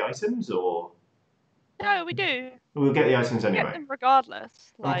don't get the items, or? No, we do. We'll get the items anyway. Get them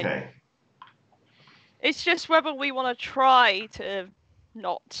regardless. Okay. It's just whether we want to try to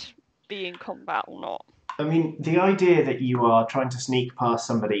not be in combat or not. I mean, the idea that you are trying to sneak past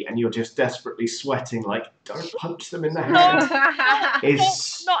somebody and you're just desperately sweating, like, don't punch them in the head,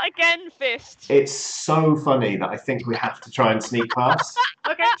 is... Not again, fist. It's so funny that I think we have to try and sneak past.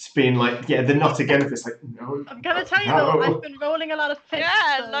 Okay. It's been like, the not again fist, like, no. I'm going to tell you, though, I've been rolling a lot of fists.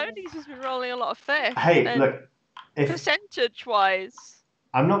 Yeah, Lolies has been rolling a lot of fists. Hey, look, percentage-wise...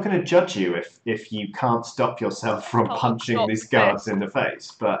 I'm not going to judge you if you can't stop yourself from punching these guards in the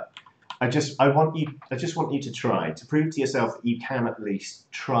face, but... I just want you to try to prove to yourself that you can at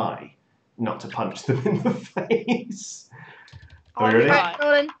least try not to punch them in the face. Are we ready? Right,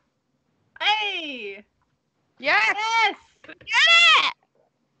 rolling. Hey! Yes! Yes! Get it!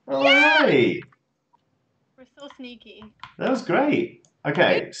 All right. We're so sneaky. That was great.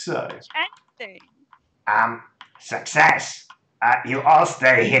 Okay, so. Anything. Success. You all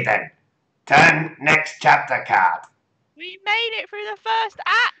stay hidden. Turn next chapter card. We made it through the first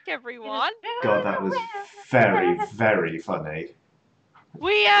act, everyone. God, that was very, very funny.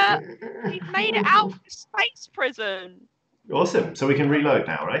 We made it out of the space prison. Awesome. So we can reload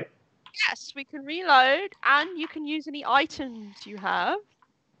now, right? Yes, we can reload, and you can use any items you have.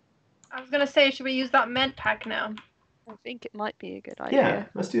 I was going to say, should we use that med pack now? I think it might be a good idea. Yeah,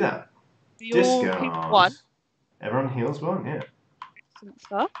 let's do that. Discard. One. Everyone heals one, yeah. Excellent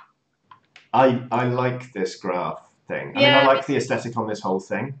stuff. I like this graph thing. I mean, I like the aesthetic on this whole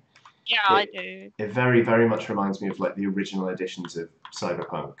thing. Yeah, I do. It very, very much reminds me of like the original editions of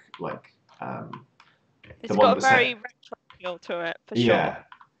Cyberpunk, like it's got a very retro feel to it, for sure. Yeah,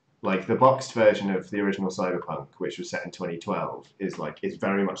 like the boxed version of the original Cyberpunk, which was set in 2012, is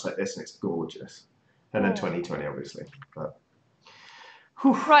very much like this, and it's gorgeous. And then 2020, obviously. But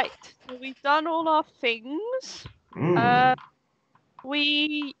right, so we've done all our things.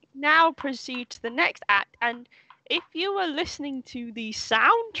 We now proceed to the next act, and if you were listening to the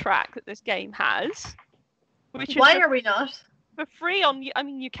soundtrack that this game has, which why are we not? For free on, I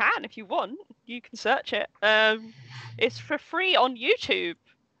mean, you can if you want. You can search it. It's for free on YouTube.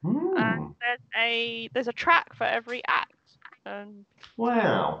 And there's a track for every act.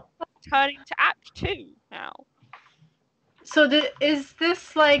 Wow. Turning to Act 2 now. So is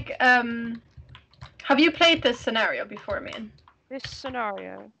this like have you played this scenario before, man? This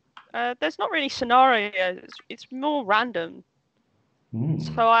scenario. There's not really scenarios. It's more random.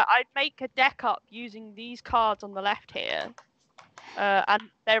 So I'd make a deck up using these cards on the left here, and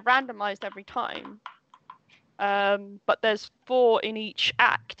they're randomized every time. But there's 4 in each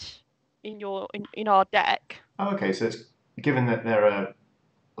act in our deck. Oh, okay. So it's given that there are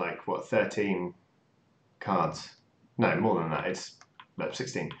 13 cards. No, more than that. It's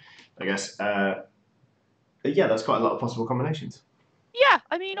 16, I guess. Yeah, that's quite a lot of possible combinations. Yeah,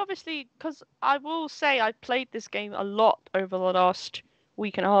 I mean, obviously, because I will say I played this game a lot over the last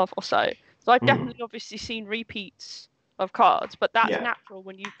week and a half or so. So I've definitely obviously seen repeats of cards, but that's natural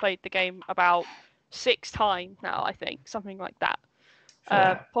when you've played the game about 6 times now, I think. Something like that.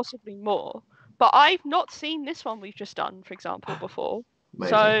 Possibly more. But I've not seen this one we've just done, for example, before.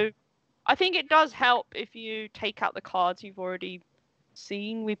 Amazing. So I think it does help if you take out the cards you've already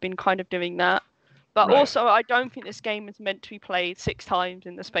seen. We've been kind of doing that. But also, I don't think this game is meant to be played 6 times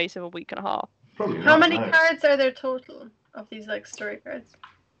in the space of a week and a half. How many cards are there total of these story cards?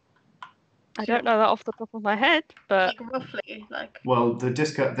 I don't know that off the top of my head, but roughly, Well,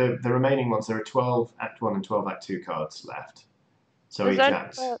 the remaining ones, there are 12 Act 1 and 12 Act 2 cards left. So each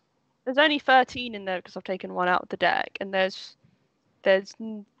act. There's only 13 in there because I've taken one out of the deck, and there's there's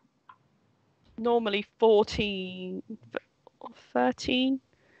normally 14, 13.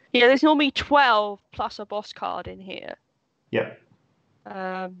 Yeah, there's normally 12 plus a boss card in here. Yep.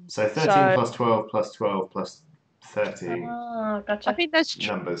 So 13 so plus 12 plus 12 plus 13 Oh, gotcha. I think there's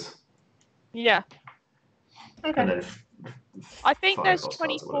numbers. yeah. Okay. And then I think 5 there's boss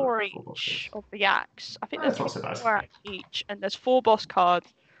cards or 24 whatever, 4 boss each cards. of the acts. I think Oh, there's that's not so bad. 24 acts each, and there's 4 boss cards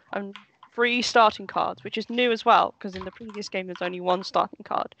and 3 starting cards, which is new as well, because in the previous game there's only 1 starting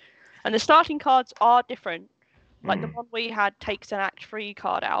card. And the starting cards are different. Like the one we had takes an Act 3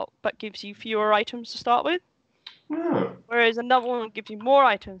 card out, but gives you fewer items to start with. Oh. Whereas another one gives you more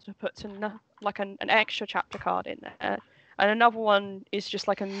items, but puts like an extra chapter card in there. And another one is just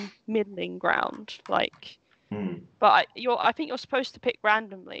like a middling ground, like. But I think you're supposed to pick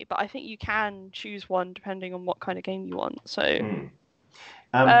randomly, but I think you can choose one depending on what kind of game you want. So.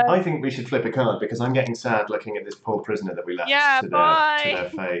 I think we should flip a card because I'm getting sad looking at this poor prisoner that we left to their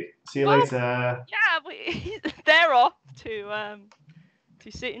fate. See you later. Yeah, they're off to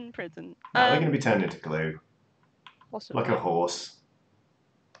sit in prison. They're going to be turned into glue. Possibly. Like a horse.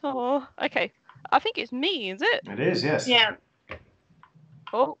 Oh, okay. I think it's me, is it? It is, yes. Yeah.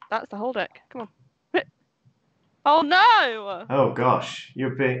 Oh, that's the whole deck. Come on. Oh no! Oh gosh,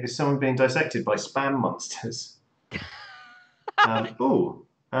 is someone being dissected by spam monsters?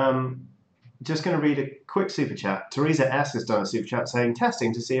 Just going to read a quick super chat. Teresa S has done a super chat saying,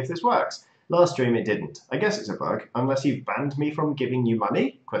 testing to see if this works. Last stream it didn't. I guess it's a bug, unless you've banned me from giving you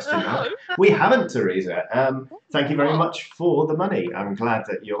money? Question mark. We haven't, Teresa. Thank you very much for the money. I'm glad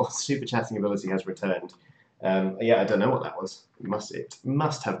that your super chatting ability has returned. Yeah, I don't know what that was. It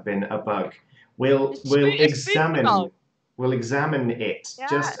must have been a bug. We'll examine it,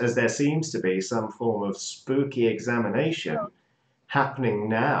 just as there seems to be some form of spooky examination happening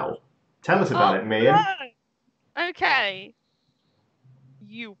now. Tell us about it, Meehan. No. Okay.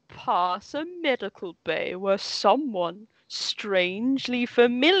 You pass a medical bay where someone strangely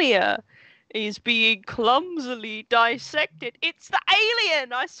familiar is being clumsily dissected. It's the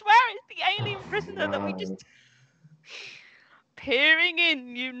alien! I swear it's the alien prisoner that we just... Peering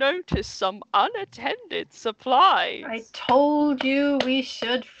in, you notice some unattended supplies. I told you we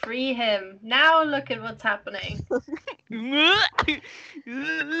should free him. Now look at what's happening.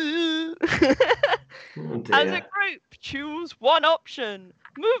 As a group, choose one option.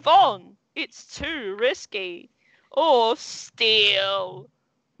 Move on. It's too risky. Or steal.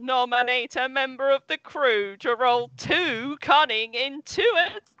 Nominate a member of the crew to roll 2 cunning in 2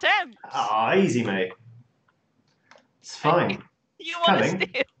 attempts. Ah, easy, mate. It's fine. You want to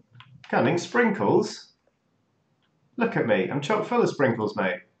steal? Cunning sprinkles? Look at me. I'm chock full of sprinkles,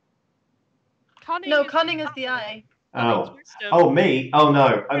 mate. Cunning is the eye. Oh, me? Oh,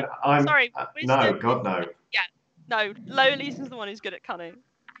 no. I'm sorry. No, God, no. Yeah, no. Lolies is the one who's good at cunning.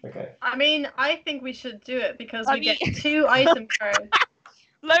 Okay. I mean, I think we should do it because we get 2 item cards.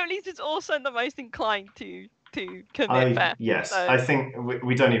 Lolies is also the most inclined to commit theft. Yes, so. I think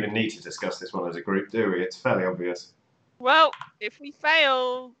we don't even need to discuss this one as a group, do we? It's fairly obvious. Well, if we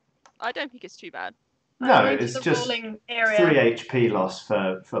fail, I don't think it's too bad. No, it's just 3 HP loss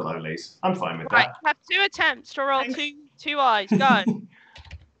for Lolies. I'm fine with that. Have 2 attempts to roll 2 eyes. Go.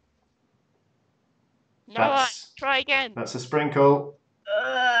 Try again. That's a sprinkle.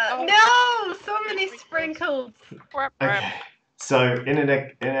 No, so many sprinkles. Okay. So in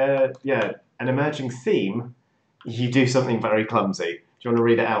an emerging theme, you do something very clumsy. Do you want to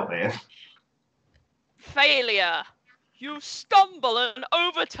read it out there? Failure. You stumble and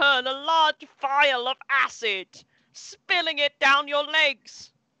overturn a large vial of acid, spilling it down your legs.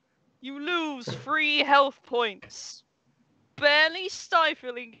 You lose 3 health points. Barely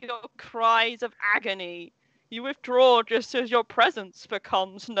stifling your cries of agony, you withdraw just as your presence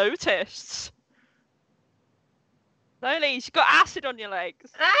becomes noticed. Lolies, you've got acid on your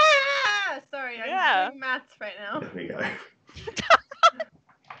legs. Ah! Sorry, I'm doing maths right now. There we go.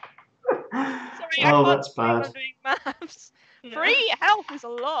 Sorry, that's bad. I'm doing maths. Yeah. 3 health is a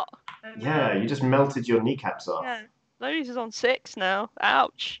lot. Yeah, you just melted your kneecaps off. Yeah. Lolies is on 6 now.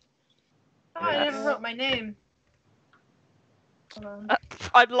 Ouch. Oh, I never wrote my name.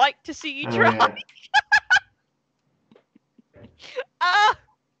 I'd like to see you try. Yeah.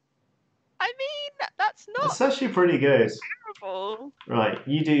 I mean, that's not. It's actually pretty good. Terrible. Right,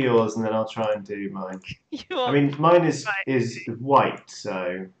 you do yours, and then I'll try and do mine. I mean, mine is white,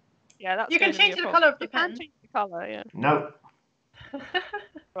 so. Yeah, that's. You can change the color of the pen. You can change the color, yeah. Nope.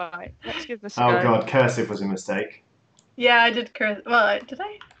 Right, let's give this a go. go. God, cursive was a mistake. Yeah, I did cursive. Well, did I?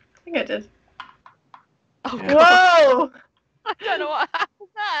 I think I did. Oh, yeah. Whoa! I don't know what happened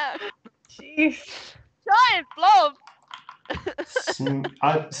there. Jeez. Giant blob.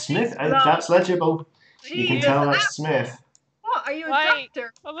 Smith. That's legible. You can tell that's Smith. What? Are you a Right.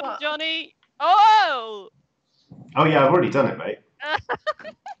 doctor? Come on, What? Johnny. Oh! Oh yeah, I've already done it, mate.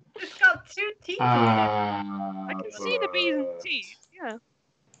 It's got 2 teeth. I can see the B's and T's.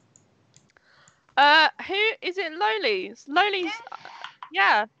 Yeah. Who is it? Lolies. Lolies.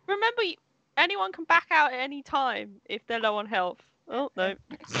 Yeah. Remember, anyone can back out at any time if they're low on health. Oh no.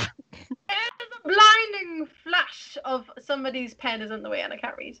 There's a blinding flash of somebody's pen is in the way and I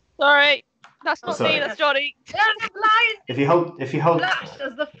can't read. Sorry, that's not Sorry. me. That's Johnny. There's a blinding If you hold. flash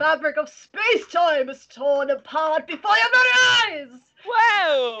as the fabric of space-time is torn apart before your very eyes.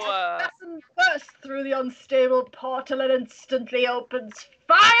 Whoa! Assassin bursts through the unstable portal and instantly opens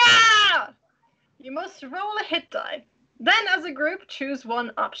fire! You must roll a hit die. Then, as a group, choose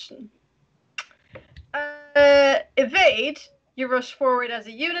one option. Evade. You rush forward as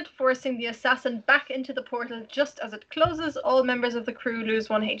a unit, forcing the assassin back into the portal just as it closes. All members of the crew lose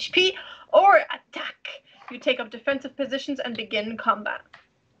 1 HP. Or attack. You take up defensive positions and begin combat.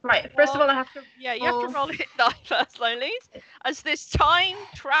 Right, first of all I have to... Yeah, you have to roll a hit die first, Lolies. As this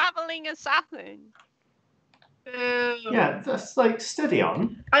time-traveling assassin. Yeah, that's like steady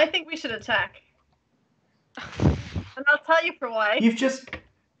on. I think we should attack. And I'll tell you for why. You've just...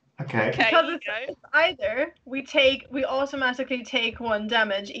 Okay. Because it's either we automatically take 1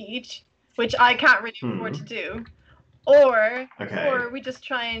 damage each, which I can't really afford to do, or we just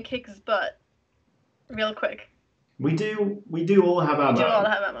try and kick his butt real quick. We do all have ammo. We do all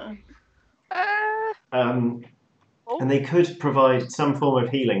have ammo. And they could provide some form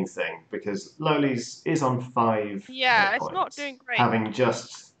of healing thing because Lolies is on 5. Yeah, hit it's points, not doing great. Having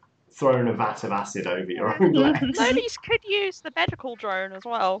just thrown a vat of acid over your own legs. Lolies could use the medical drone as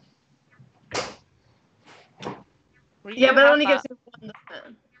well. Yeah, but it only gives him 1, doesn't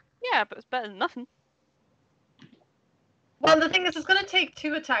it? Yeah, but it's better than nothing. Well, the thing is, it's going to take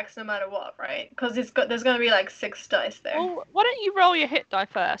 2 attacks no matter what, right? Because there's going to be like 6 dice there. Well, why don't you roll your hit die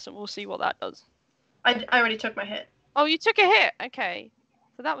first and we'll see what that does. I already took my hit. Oh, you took a hit. Okay.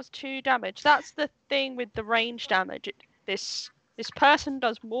 So that was 2 damage. That's the thing with the range damage. This person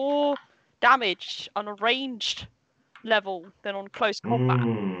does more damage on a ranged level than on close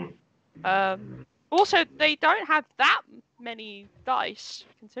combat. Also, they don't have that many dice,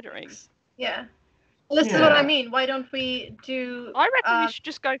 considering. Yeah. Well, this is what I mean. Why don't we do... I reckon we should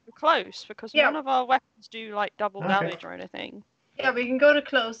just go for close, because none of our weapons do, like, double damage or anything. Yeah, we can go to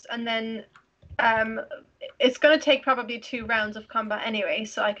close, and then... it's going to take probably 2 rounds of combat anyway,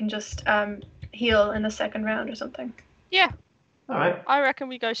 so I can just heal in the 2nd round or something. Yeah. Alright. I reckon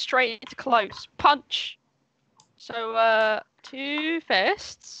we go straight into close. Punch! So, 2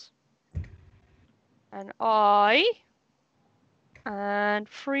 fists. And and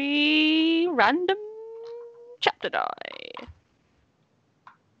 3 random chapter die.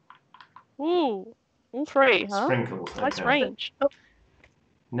 Ooh. All 3, huh? Sprinkles. Nice range. Oh.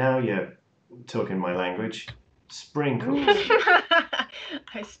 Now you're talking my language. Sprinkles.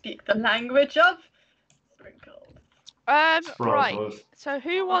 I speak the language of sprinkles. Right. So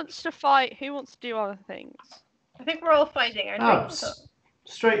who wants to fight? Who wants to do other things? I think we're all fighting, aren't we?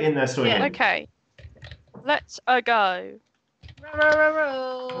 Straight in there, swinging. Yeah. Okay. Let's go.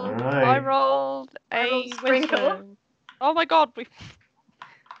 Roll. All right. I rolled a sprinkle. wisdom. Oh my god,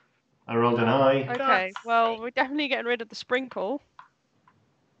 I rolled an eye. Okay, well, we're definitely getting rid of the sprinkle.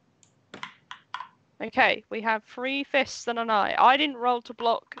 Okay, we have 3 fists and an eye. I didn't roll to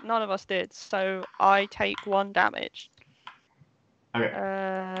block, none of us did, so I take 1 damage. Okay.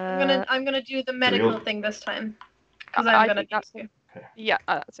 I'm gonna do the medical thing this time. Because I'm gonna do it. Okay. Yeah,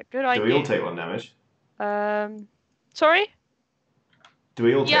 that's a good idea. Do we all take 1 damage? Sorry? Do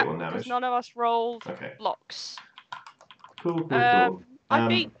we all take 1 because damage? none of us rolled blocks. Cool. I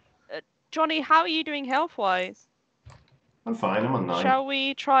beat... Johnny, how are you doing health-wise? I'm fine, I'm on 9. Shall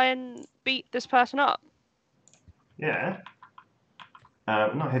we try and beat this person up? Yeah.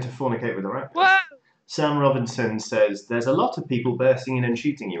 I'm not here to fornicate with the raptors. Whoa! Sam Robinson says, there's a lot of people bursting in and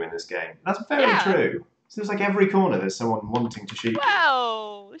shooting you in this game. That's very true. Seems like every corner there's someone wanting to shoot you.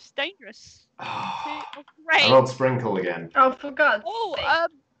 Well, it's dangerous. Great. I rolled sprinkle again. Oh, for God's sake.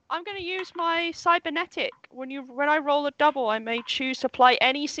 I'm going to use my cybernetic. When I roll a double, I may choose to apply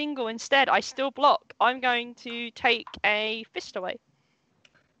any single instead. I still block. I'm going to take a fist away.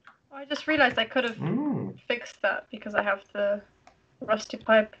 Oh, I just realised I could have fixed that because I have the rusty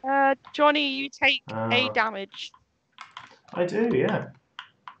pipe. Johnny, you take a damage. I do, yeah.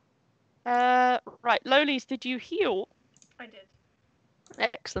 Right, Lolies, did you heal? I did.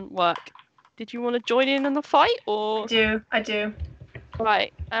 Excellent work. Did you want to join in the fight, or? I do.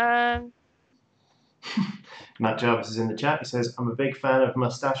 Right. Matt Jarvis is in the chat. He says, I'm a big fan of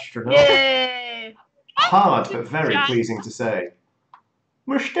Mustachionaut. Yay! Hard, but very pleasing to say.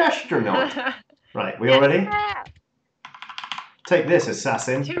 Mustachionaut. Right, we all ready? Take this,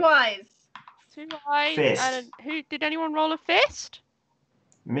 assassin. 2 eyes. 2 eyes. Fist. And who did anyone roll a fist?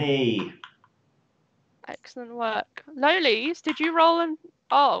 Me. Excellent work. Lolies, did you roll an...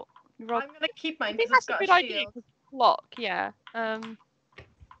 Oh, you rolled... I'm gonna keep mine I think because it's that's a got good a idea. shield. 'Cause block, yeah.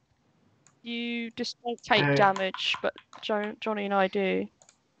 You just don't take Okay. damage, but Johnny and I do.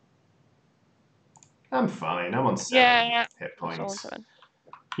 I'm fine. I'm on 7 hit So points. on 7.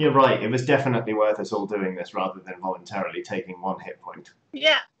 You're right. It was definitely worth us all doing this rather than voluntarily taking 1 hit point.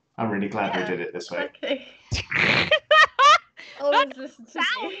 Yeah. I'm really glad we did it this way. Okay. That Always listen to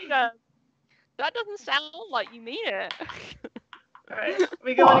me. That doesn't sound like you mean it. Alright,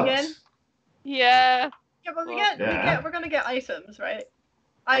 we going again? Yeah. Yeah, but Yeah. we're gonna get items, right?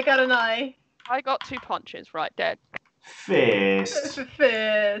 I got an eye. I got 2 punches, right, dead. Fist.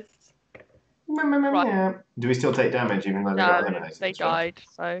 Fist. Right. Do we still take damage even though they got No, eliminated? they died,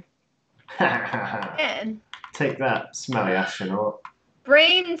 so... And Take that, smelly astronaut.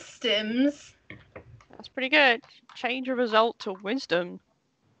 brain stims. That's pretty good. Change a result to wisdom.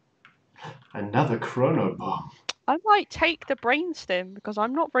 Another chrono bomb. I might take the brainstem because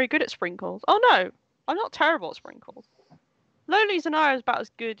I'm not very good at sprinkles. Oh no, I'm not terrible at sprinkles. Lolies and I are about as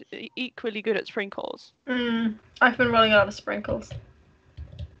good, equally good at sprinkles. I've been rolling a lot of sprinkles.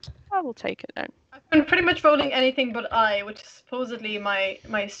 I will take it then. I've been pretty much rolling anything but eye, which is supposedly my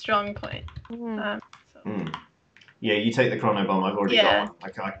strong point. Yeah, you take the chrono bomb. I've already Yeah.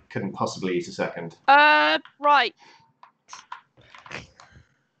 got one. I couldn't possibly eat a second. Right.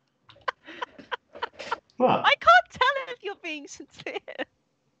 What? I can't tell if you're being sincere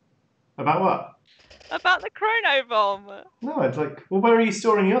About what? about the chrono bomb. No, it's like, well, where are you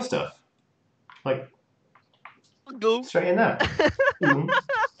storing your stuff? Like, No. straight in there.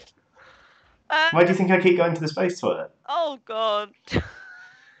 Why do you think I keep going to the space toilet? Oh god.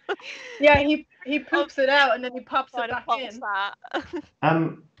 Yeah, he poops it out and then he pops Trying it to back pulse in.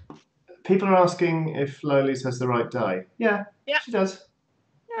 that. People are asking if Lolies has the right die. Yeah, Yeah. she does.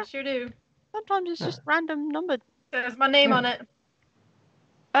 I sure do. Sometimes it's just random numbered. There's my name on it.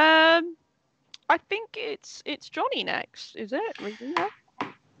 I think it's Johnny next, is it? Really?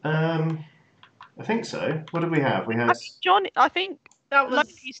 Yeah. I think so. What did we have? We I had think Johnny. I think That was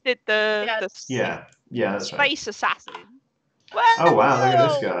Lolies did the yeah, that's right. space assassin. Well, Oh wow, look at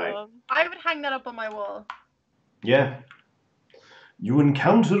this guy. I would hang that up on my wall. Yeah. You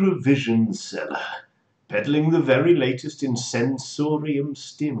encounter a vision seller, peddling the very latest in sensorium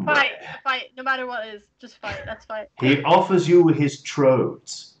stimuli. Fight, no matter what it is, just fight. That's fight. He offers you his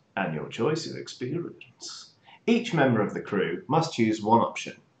trodes and your choice of experience. Each member of the crew must choose one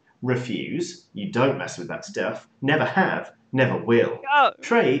option. Refuse, you don't mess with that stuff. Never have, never will. Go.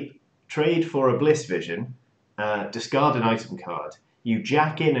 Trade for a bliss vision. Discard an item card. You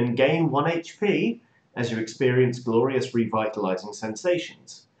jack in and gain 1 HP as you experience glorious revitalizing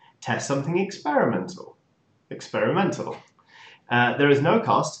sensations. Test something experimental. There is no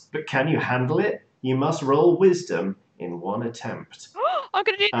cost, but can you handle it? You must roll wisdom in 1 attempt. I'm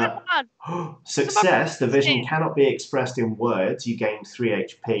gonna do that one. Success, the vision cannot be expressed in words. You gain 3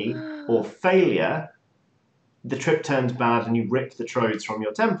 HP. Or failure, the trip turns bad and you rip the trodes from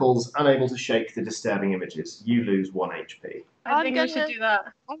your temples, unable to shake the disturbing images. You lose 1 HP. I think we should do that.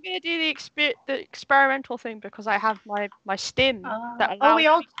 I'm gonna do the experimental thing because I have my stim that allows we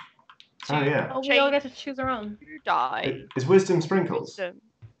all me to we all get to choose our own. die. Is wisdom sprinkles?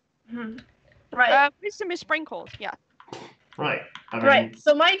 Wisdom. Right. Wisdom is sprinkles. Yeah. Right. I mean, Right.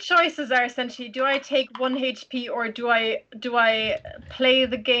 So my choices are essentially: do I take 1 HP or do I play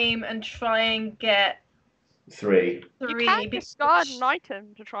the game and try and get 3. 3? You can discard an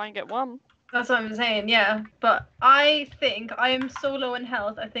item to try and get 1. That's what I'm saying, yeah. But I think I am so low in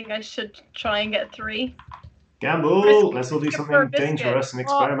health. I think I should try and get 3. Gamble! Let's all do Biscuit for a something biscuit. dangerous and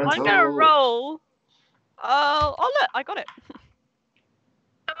experimental. I'm gonna roll. Oh look, I got it.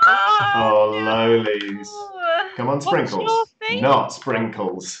 Oh, Lolies. Come on, What's your sprinkles. thing? Not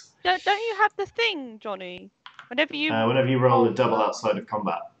sprinkles. Don't you have the thing, Johnny? Whenever you roll a double outside of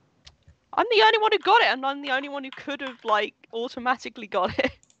combat. I'm the only one who got it, and I'm the only one who could have automatically got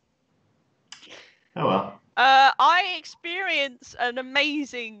it. Oh well. I experience an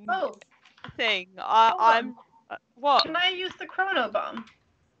amazing thing. I'm what? Can I use the chrono bomb?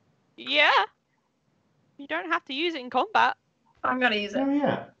 Yeah. You don't have to use it in combat. I'm gonna use it. Oh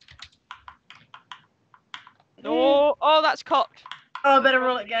yeah. Oh, that's cocked. Oh, I better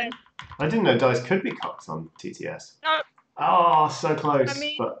roll it again. I didn't know dice could be cocked on TTS. No. Oh, so close. I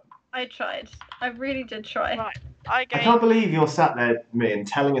mean, but I tried. I really did try. Right. I can't believe you're sat there, Meehan,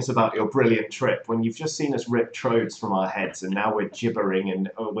 telling us about your brilliant trip when you've just seen us rip trodes from our heads and now we're gibbering and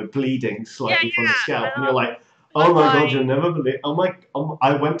we're bleeding slightly from the scalp. And you're like, oh my God, you'll never believe.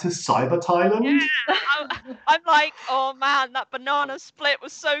 I went to Cyber Thailand? Yeah. I'm like, oh man, that banana split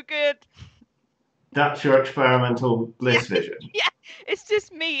was so good. That's your experimental bliss vision. Yeah, it's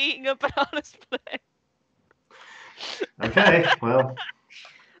just me eating a banana split. Okay, well.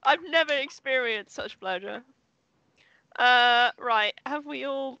 I've never experienced such pleasure. Right, have we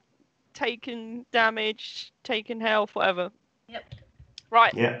all taken damage, taken health, whatever? Yep.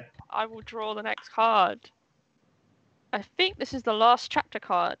 Right. Yeah. I will draw the next card. I think this is the last chapter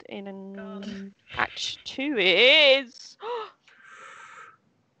card in Act 2. It is.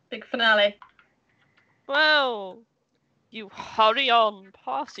 Big finale. Well, you hurry on,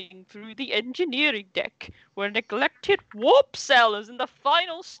 passing through the engineering deck, where neglected warp cell is in the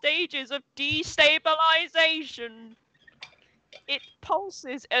final stages of destabilization. It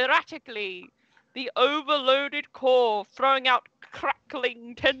pulses erratically, the overloaded core throwing out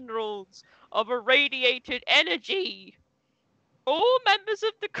crackling tendrils of irradiated energy. All members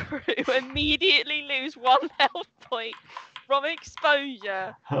of the crew immediately lose 1 health point from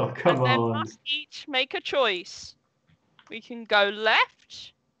exposure. Oh, come and then on. must each make a choice. We can go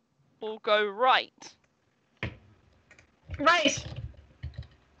left or go right. Right.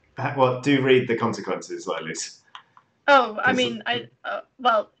 Well, do read the consequences, Lolies. Oh, I mean,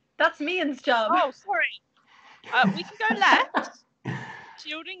 well, that's Meehan's job. Oh, sorry. We can go left.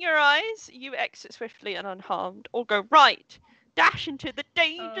 Shielding your eyes, you exit swiftly and unharmed. Or go right. Dash into the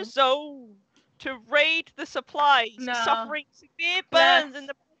danger zone to raid the supplies, suffering severe burns in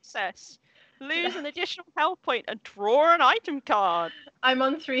the process. Lose an additional health point and draw an item card. I'm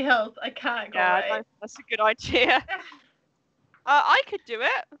on 3 health. I can't go right. That's a good idea. I could do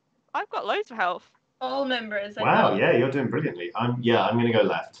it. I've got loads of health. All members. Wow, yeah, you're doing brilliantly. I'm going to go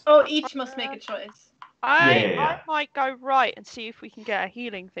left. Oh, each must make a choice. I might go right and see if we can get a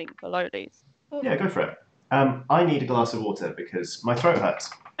healing thing for Lolies. Yeah, go for it. I need a glass of water because my throat hurts.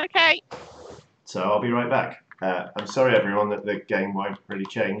 Okay. So I'll be right back. I'm sorry, everyone, that the game won't really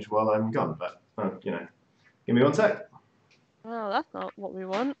change while I'm gone, but, you know, give me 1 sec. Oh, that's not what we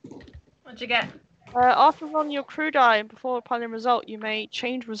want. What'd you get? After rolling your crew die and before applying result, you may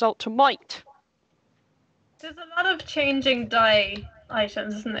change result to might. There's a lot of changing die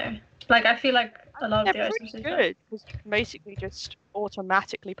items, isn't there? Like, I feel like a lot of the items are good because you can basically just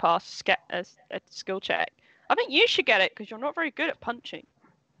automatically pass a skill check. I think you should get it because you're not very good at punching.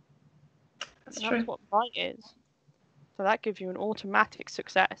 That's true. That's what might is. So that gives you an automatic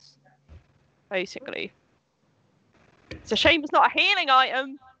success, basically. It's a shame it's not a healing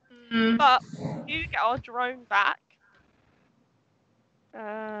item, but you get our drone back.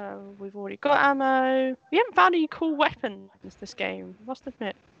 We've already got ammo. We haven't found any cool weapons this game, I must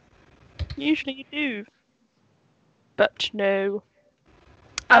admit. Usually you do. But no.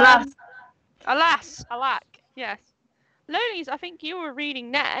 Alas, alack, yes. Lolies, I think you were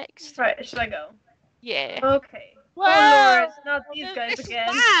reading next. Right, should I go? Yeah. Okay. Well, oh Lord, not these guys this again.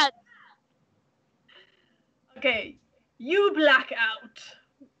 Is bad. Okay, you black out.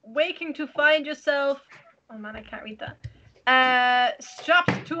 Waking to find yourself... Oh man, I can't read that.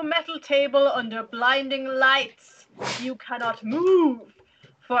 Strapped to a metal table under blinding lights. You cannot move.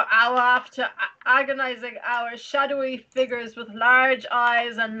 For hour after agonizing hours, shadowy figures with large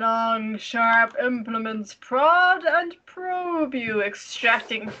eyes and long, sharp implements prod and probe you,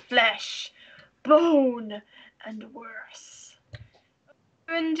 extracting flesh, bone, and worse.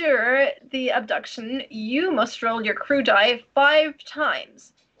 To endure the abduction, you must roll your crew die 5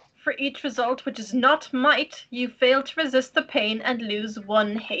 times. For each result which is not might, you fail to resist the pain and lose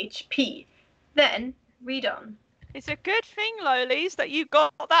 1 HP. Then, read on. It's a good thing, Lolies, that you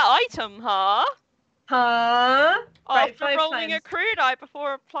got that item, huh? Huh? After right, rolling times. a crew die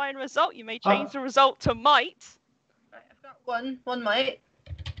before applying result, you may change the result to might. Right, I've got one might.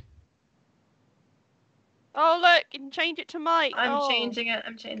 Oh look, you can change it to might. I'm changing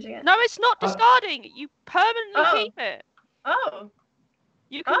it. No, it's not discarding. You permanently keep it. Oh.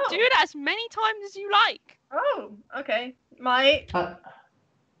 You can do it as many times as you like. Oh, okay. Might.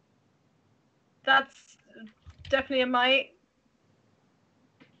 That's definitely a might.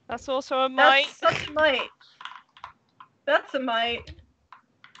 That's also a might. That's such a might. That's a might.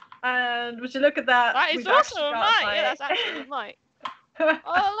 And would you look at that? That is also a might. Yeah, that's actually a might.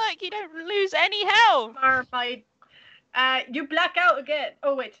 Oh look, you don't lose any health. Might. You black out again.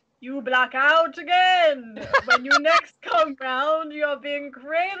 Oh wait, you black out again. When you next come round, you're being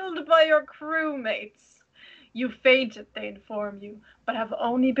cradled by your crewmates. You fainted, they inform you, but have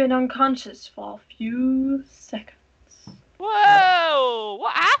only been unconscious for a few seconds. Whoa!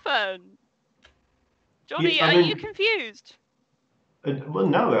 What happened? Johnny, Yeah, I are mean- you confused? Well,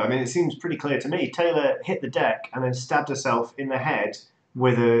 no. I mean, it seems pretty clear to me. Taylor hit the deck and then stabbed herself in the head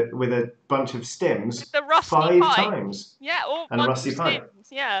with a bunch of stims With the rusty 5 pipe. times. Yeah, all And a bunch rusty of pipe. stims.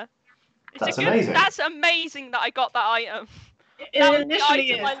 Yeah. That's amazing. That's amazing that I got that item. It That was the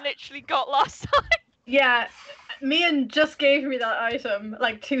initially item is. I literally got last time. Yeah, Meehan just gave me that item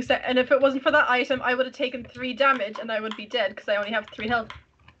like 2 seconds, and if it wasn't for that item, I would have taken 3 damage and I would be dead because I only have 3 health.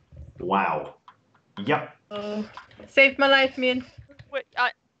 Wow. Yep. Oh, saved my life, Meehan. Wait,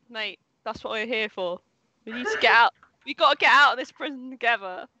 mate, that's what we're here for. We need to get out. We got to get out of this prison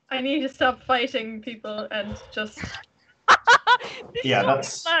together. I need to stop fighting people and just. This Yeah, is what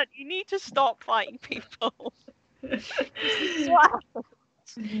that's- we learned. You need to stop fighting people. This is what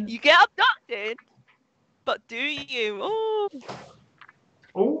happens. You get abducted, but do you? Oh.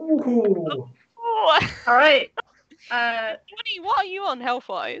 Ooh. Oh. All right. Johnny, what are you on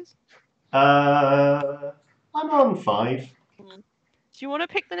health-wise? I'm on 5. Do you want to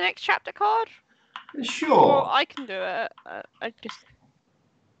pick the next chapter card? Or Sure. I can do it. I just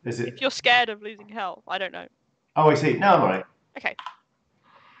Is it? if you're scared of losing health, I don't know. Oh, I see. No, I'm alright. Okay.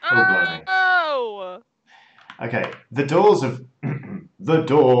 Oh, blimey. Oh! Okay. The doors of the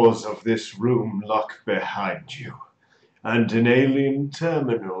doors of this room lock behind you, and an alien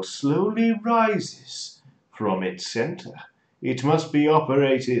terminal slowly rises from its center. It must be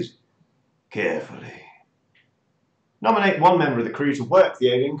operated carefully. Nominate one member of the crew to work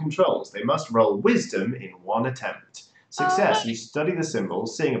the alien controls. They must roll wisdom in 1 attempt. Success, you study the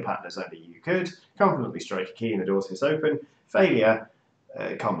symbols, seeing a pattern as only you could, confidently strike a key and the doors hiss open. Failure,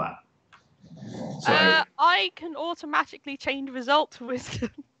 combat. So, I can automatically change result to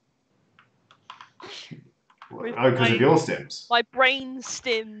wisdom. because of your stims. My brain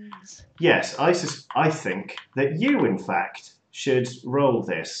stims. Yes, I think that you, in fact, should roll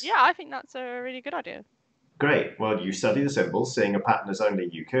this. Yeah, I think that's a really good idea. Great. Well, you study the symbols, seeing a pattern as only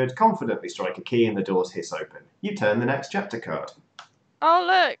you could, confidently strike a key and the doors hiss open. You turn the next chapter card. Oh,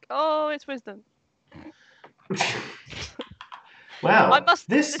 look. Oh, it's wisdom. Wow. I must-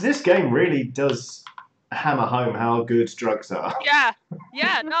 This game really does hammer home how good drugs are. Yeah.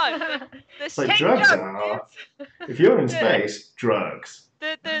 Yeah, no. It's like drugs are. If you're in space, drugs.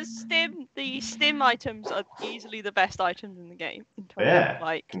 The stim items are easily the best items in the game. In terms Yeah, of,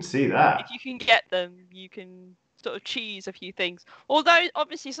 like, can see that. if you can get them, you can sort of cheese a few things. Although,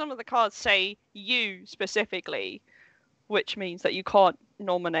 obviously, some of the cards say you specifically, which means that you can't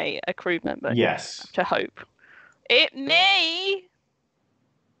nominate a crew member. Yes. To hope. It may.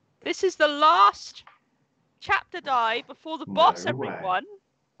 This is the last chapter die before the boss, No way. everyone.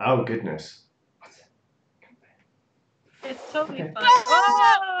 Oh, goodness. It's totally Okay. fun.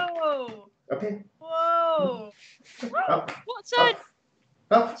 Whoa! Okay. Whoa! Up, What's a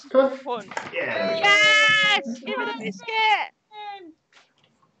up, come on. one? Yeah. Yes! Give it a biscuit!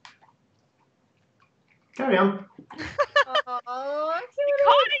 Carry on. Oh, You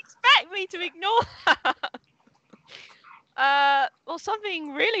can't expect me to ignore that. Well,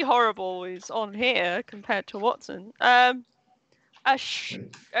 something really horrible is on here compared to Watson. A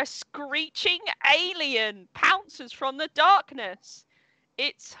screeching alien pounces from the darkness.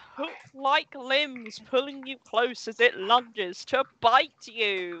 Its hook-like limbs pulling you close as it lunges to bite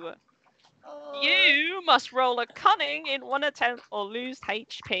you. You must roll a cunning in 1 attempt or lose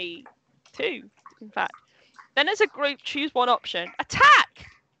HP. 2, in fact. Then as a group, choose one option. Attack!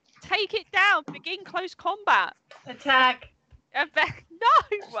 Take it down. Begin close combat. Attack.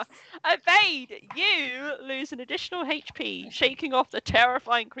 No! Evade! You lose an additional HP, shaking off the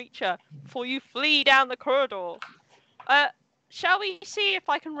terrifying creature before you flee down the corridor. Shall we see if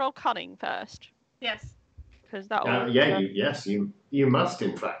I can roll cunning first? Yes. Because that will you must,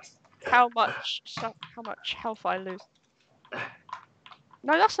 in fact. how much health I lose.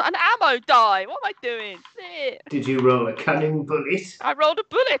 No, that's not an ammo die. What am I doing? Did you roll a cunning bullet? I rolled a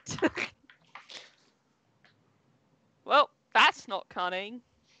bullet. Well, that's not cunning.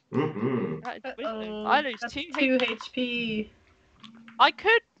 Mm-hmm. That is wisdom. I lose That's 2 2 HP. I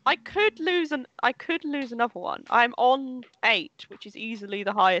could lose another one. I'm on 8, which is easily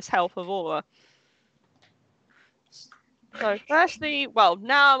the highest health of all. So firstly, well,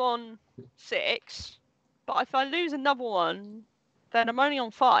 now I'm on 6, but if I lose another one, then I'm only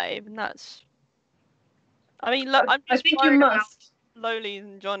on 5, and that's. I mean, look, I'm I just think you worried about must. Lolies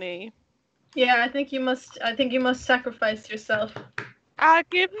and Johnny. Yeah, I think you must. I think you must sacrifice yourself. I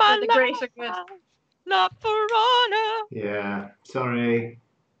give my For the greater good. not for honor, Yeah, sorry.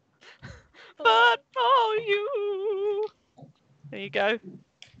 but for you. There you go.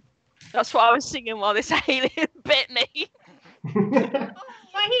 That's what I was singing while this alien bit me.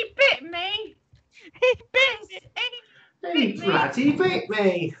 Oh, he bit me. He bit me. He bloody bit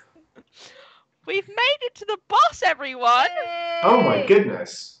me. We've made it to the boss, everyone. Yay. Oh my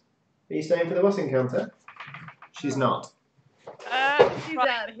goodness. Are you staying for the boss encounter? She's not. She's Right.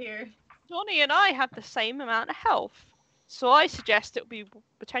 out of here. Johnny and I have the same amount of health. So I suggest it will be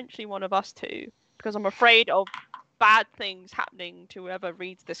potentially one of us two. Because I'm afraid of bad things happening to whoever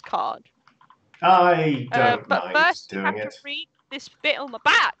reads this card. I don't but mind first, you doing have it. to read this bit on the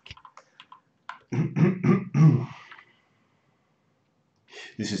back.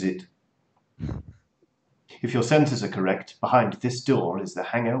 This is it. If your senses are correct, behind this door is the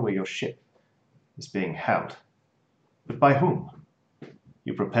hangar where your ship is being held. But by whom?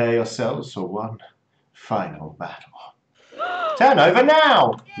 You prepare yourselves for one final battle. Turn over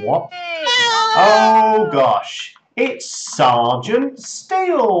now! What? Yay. Oh gosh, it's Sergeant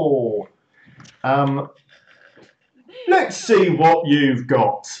Steele! Let's see what you've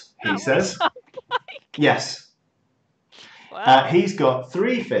got, he says. Yes. Wow. He's got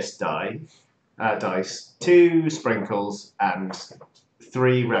 3 fist dice, 2 sprinkles, and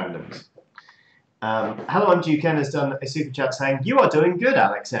 3 randoms. Hello, I'm Duken has done a super chat saying, "You are doing good,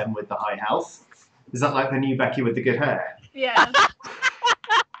 Alex M, with the high health." Is that like the new Becky with the good hair? Yeah.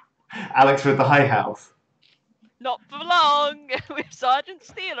 Alex with the high health. Not for long with Sergeant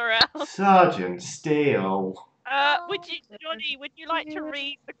Steele around. Sergeant Steele. Johnny, would you like to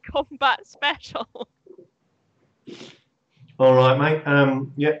read the combat special? All right, mate.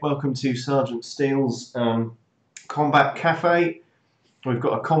 Yeah, welcome to Sergeant Steele's Combat Cafe. We've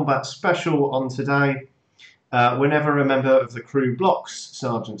got a combat special on today. Whenever a member of the crew blocks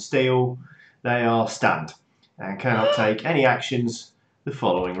Sergeant Steele, they are stunned and cannot take any actions the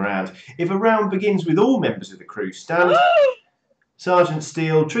following round. If a round begins with all members of the crew stunned, Sergeant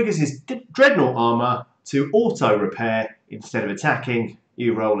Steele triggers his dreadnought armour to auto-repair instead of attacking.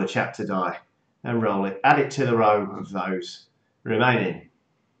 You roll a chapter die and roll it. Add it to the row of those remaining.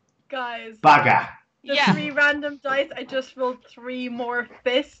 Guys. Bugger. The 3 random dice, I just rolled 3 more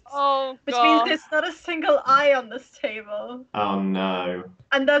fists. Oh, which God. means there's not a single eye on this table. Oh no.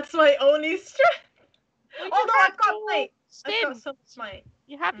 And that's my only strength. Although I've got might. Stim. I've got some might.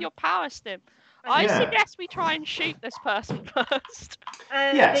 You have your power stim. I Yeah. suggest we try and shoot this person first.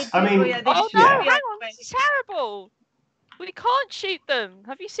 Yes, they I do- mean- yeah, they Oh shoot no, Yeah. me hang out on, the way. this is terrible. We can't shoot them.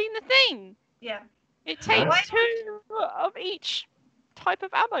 Have you seen the thing? Yeah. It takes Why 2 of each type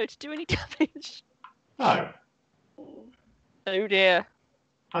of ammo to do any damage. Oh. Oh dear.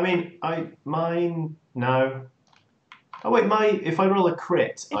 I mean, mine, no. Oh wait, if I roll a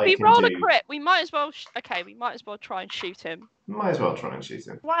crit, If I we can roll do. a crit, we might as well. We might as well try and shoot him. Might as well try and shoot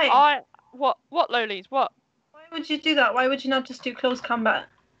him. Why? What, Lolies? What? Why would you do that? Why would you not just do close combat?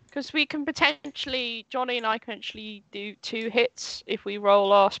 Because we can potentially, Johnny and I can actually do 2 hits if we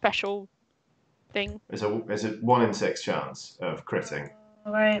roll our special thing. There's a 1 in 6 chance of critting.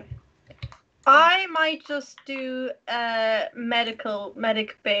 Alright. I might just do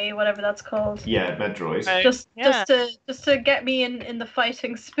medic bay, whatever that's called. Yeah, Medroid. Okay. Just Yeah. just to get me in the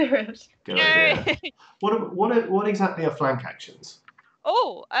fighting spirit. Good idea. What exactly are flank actions?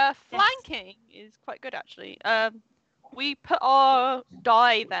 Oh, flanking is quite good actually. We put our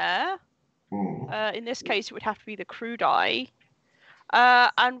die there. Hmm. In this case, it would have to be the crew die.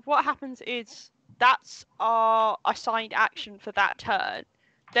 And what happens is that's our assigned action for that turn.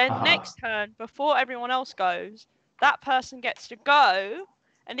 Then next turn, before everyone else goes, that person gets to go,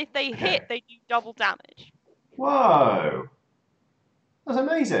 and if they hit, they do double damage. Whoa, that's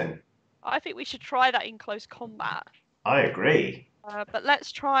amazing. I think we should try that in close combat. I agree. But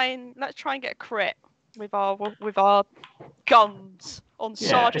let's try and get a crit with our guns on Yeah,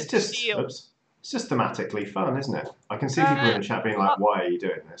 Sergeant it's just Steele. it's just thematically fun, isn't it? I can see people in the chat being like, "Why are you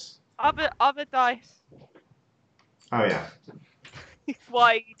doing this?" Other dice. Oh yeah.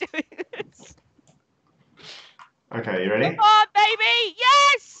 Why are you doing this? Okay, you ready? Come on, baby!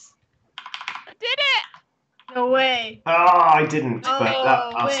 Yes! I did it! No way. Oh, I didn't, Oh, but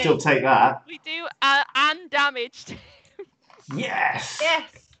I'll wait. still take that. We do and damage. Yes. Yes.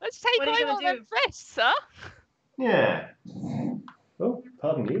 Let's take What are you away gonna all them fists, huh? Yeah. Oh,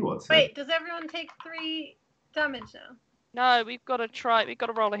 pardon you, Watson. Wait, does everyone take 3 damage now? No, we've got to try. We've got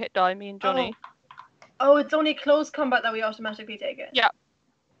to roll a hit die, me and Johnny. Oh, it's only close combat that we automatically take it. Yeah.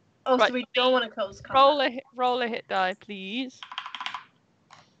 Oh, Right. so we don't want to close combat. Roll a hit die, please.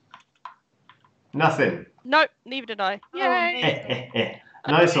 Nothing. Nope, neither did I. Oh, Yay!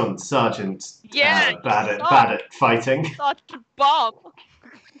 Nice one, Sergeant. Yeah, Bad at fighting. Sergeant Bob.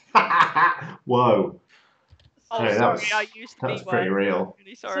 Whoa. Oh, Hey, sorry, I used the that B was pretty word. real.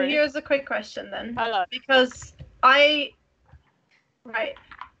 Really So sorry. here's a quick question then. Hello. Because right.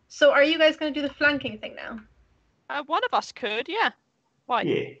 So are you guys going to do the flanking thing now? One of us could, yeah. Why?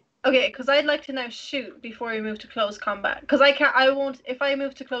 Yeah. Okay, because I'd like to now shoot before we move to close combat. Because I won't. If I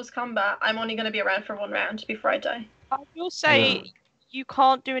move to close combat, I'm only going to be around for 1 round before I die. I will say you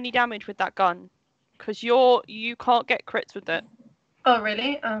can't do any damage with that gun, because you can't get crits with it. Oh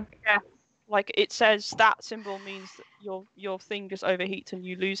really? Oh. Yeah. Like it says that symbol means that your thing just overheats and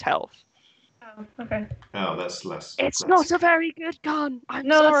you lose health. Oh, okay. Oh, that's less. It's not a very good gun. I'm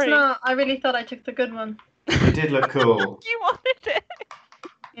No, sorry. it's not. I really thought I took the good one. It did look cool. You wanted it.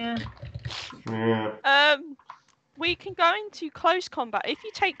 Yeah. Yeah. We can go into close combat. If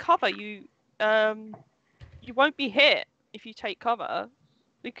you take cover, you won't be hit if you take cover.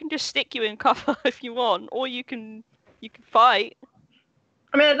 We can just stick you in cover if you want, or you can fight.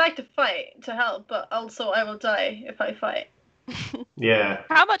 I mean, I'd like to fight to help, but also I will die if I fight. Yeah.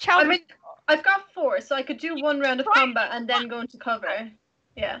 How much health? I mean, I've got 4, so I could do 1 round of combat and then go into cover.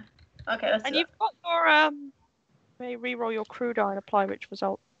 Yeah. Okay, let's and do you've got your may reroll your crew die and apply which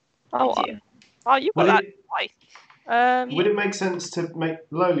result. Oh, I do. Oh, you've got that twice. Would it make sense to make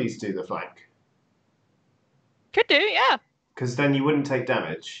Lolies do the flank? Could do, yeah. Because then you wouldn't take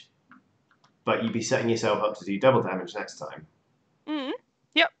damage, but you'd be setting yourself up to do double damage next time. Mm.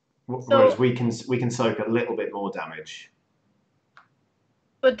 Yep. Whereas we can soak a little bit more damage.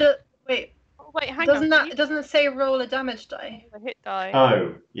 But wait. Wait, hang doesn't on. Doesn't it say roll a damage die? A hit die.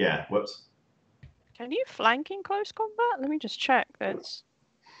 Oh, yeah. Whoops. Can you flank in close combat? Let me just check. That's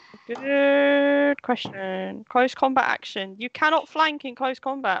a good question. Close combat action. You cannot flank in close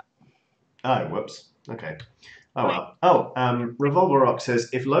combat. Oh, whoops. Okay. Oh well. Oh, Revolver Rock says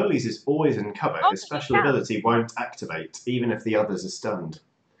if Lolies is always in cover, his special ability won't activate, even if the others are stunned.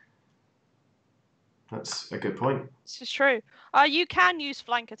 That's a good point. This is true. You can use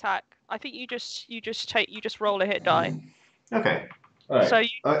flank attack. I think you just roll a hit die. Okay. All right. So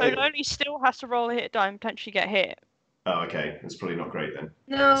Loli still has to roll a hit die and potentially get hit. Oh, okay. That's probably not great then.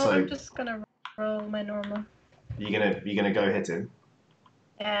 No, So- I'm just gonna roll my normal. You gonna go hit him?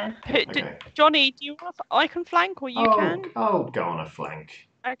 Yeah. Okay. Johnny, do you want? I can flank or you can? I'll go on a flank.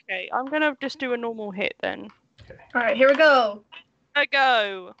 Okay, I'm gonna just do a normal hit then. All right, here we go. Go.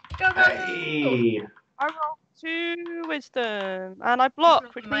 Go go go. Hey. I roll 2 wisdom and I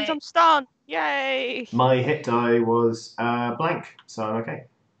block, which means I'm stunned. Yay! My hit die was blank, so I'm okay.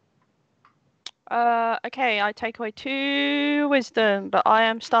 Okay, I take away 2 wisdom, but I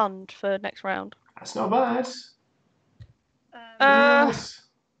am stunned for next round. That's not bad. Yes.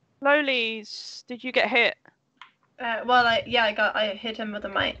 Lolies, did you get hit? Well, I hit him with a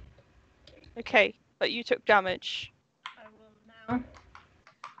might. Okay, but you took damage. I will now.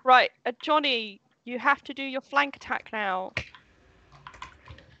 Right, Johnny, you have to do your flank attack now.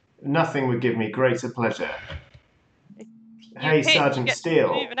 Nothing would give me greater pleasure. Hey, You hit, Sergeant you get Steele.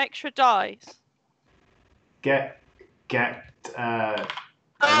 to move an extra dice. Get. I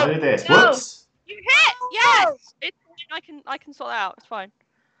know this. No. Whoops. You hit! Yes! It's fine, I can sort it out. It's fine.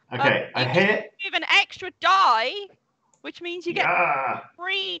 Okay, I you hit. move an extra die, which means you get Yeah.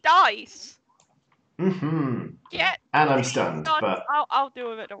 3 dice. Mm-hmm. Yeah. And I'm stunned, but I'll deal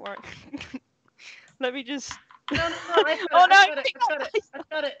with it. Don't worry. Let me just. No, I got Oh, it. no, I got it. pick I got up it. I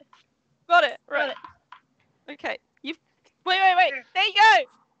got it. Got it. Got Right. it. Okay. Wait. There you go.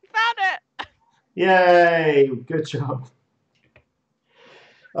 You found it. yay! Good job.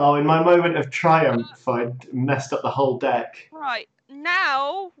 Oh, in my moment of triumph, I messed up the whole deck. Right.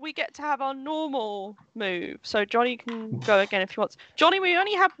 Now we get to have our normal move. So Johnny can go again if he wants. Johnny, we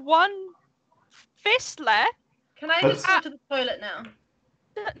only have 1 fist left. Can I just go to the toilet now?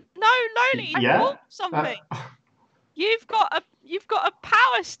 No, Loli, Yeah? you want something. You've got a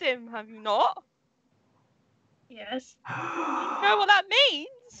power stim, have you not? Yes. You know what that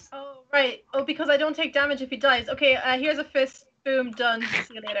means? Oh, right. Oh, because I don't take damage if he dies. Okay, here's a fist. Boom, done.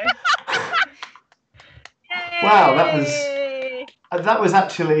 See you later. Wow, Yay! that was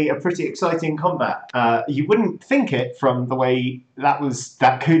actually a pretty exciting combat. You wouldn't think it from the way that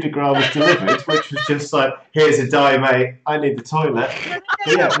coup de grace was delivered, which was just like, here's a die, mate. I need the toilet. But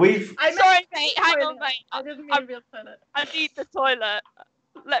yeah, Sorry, mate. Hang on, mate. I didn't mean real toilet. I need the toilet.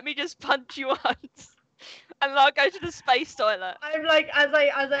 Let me just punch you once, and then I'll go to the space toilet. I'm like, as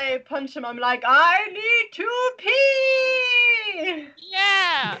I punch him, I'm like, I need to pee.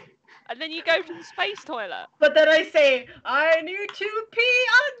 Yeah. And then you go to the space toilet. But then I say, I need to pee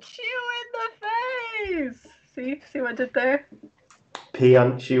on you in the face. See what I did there?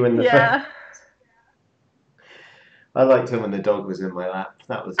 Punch you in the face. Yeah. I liked it when the dog was in my lap.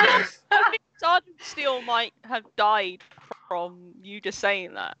 That was nice. Sergeant Steele might have died from you just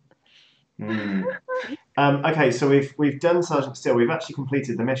saying that. Okay, so we've done Sergeant Steele. We've actually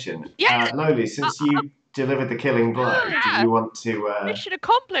completed the mission. Yeah. Loli, since you delivered the killing blow, do you want to? Mission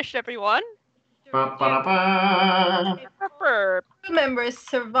accomplished, everyone. Crew members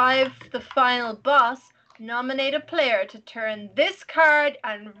survive the final boss. Nominate a player to turn this card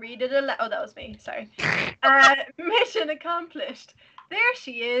and read it aloud. Oh, that was me. Sorry. Mission accomplished. There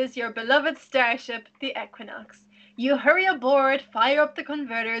she is, your beloved starship, the Equinox. You hurry aboard, fire up the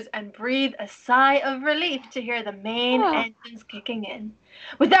converters, and breathe a sigh of relief to hear the main engines kicking in.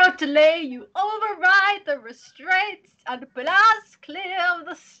 Without delay, you override the restraints and blast clear of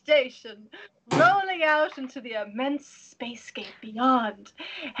the station, rolling out into the immense spacescape beyond,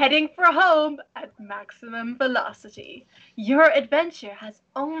 heading for home at maximum velocity. Your adventure has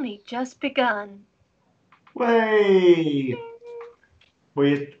only just begun. Way.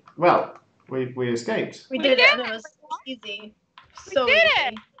 We escaped. We did it, and it was easy. So we did easy.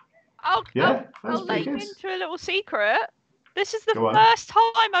 it. I'll let you into a little secret. This is the first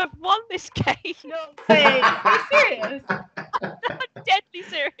time I've won this game. No way. Are you serious? I'm deadly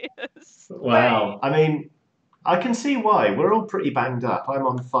serious. Wow. I mean, I can see why. We're all pretty banged up. I'm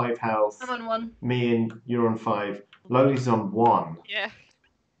on 5 health. I'm on 1. Me and you're on 5. Loli's on 1. Yeah.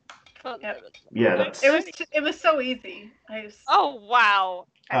 Yeah, that's... It was so easy. Oh wow.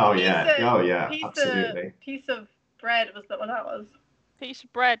 Oh yeah. Absolutely. Piece of bread was what that was. Piece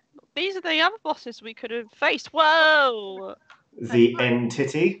of bread. These are the other bosses we could have faced. Whoa. The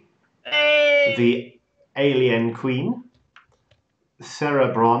Entity. Hey. The Alien Queen.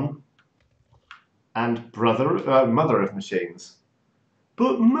 Cerebron. And Mother of Machines.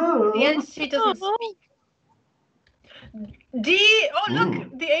 But Mom. The Entity doesn't speak.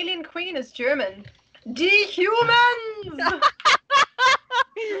 Look, the Alien Queen is German. Dehumans!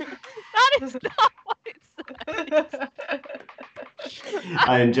 That is not what it says.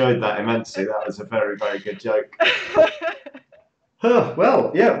 I enjoyed that immensely. That was a very, very good joke.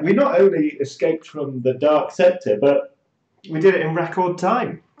 Well, yeah, we not only escaped from the dark sector, but we did it in record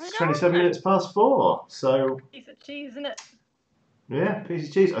time. It's 27 minutes past 4, so... Piece of cheese, isn't it? Yeah, piece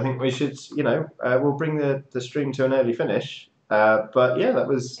of cheese. I think we should, we'll bring the stream to an early finish. But yeah, that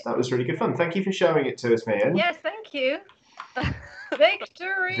was really good fun. Thank you for showing it to us, Meehan. Yes, thank you.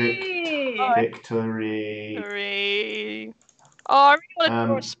 Victory! Victory! Oh, I really want to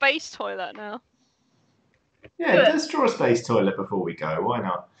draw a space toilet now. Yeah, let's draw a space toilet before we go. Why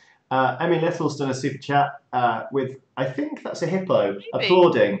not? Emmy Little's done a super chat with, I think that's a hippo,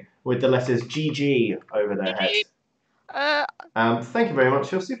 applauding with the letters GG over their heads. Thank you very much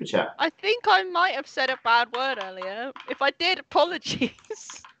for your super chat. I think I might have said a bad word earlier. If I did, apologies.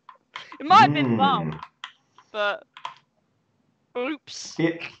 It might have been wrong, but oops.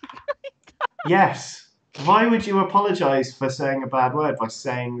 Yes. Why would you apologise for saying a bad word by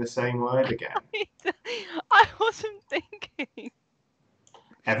saying the same word again? I wasn't thinking.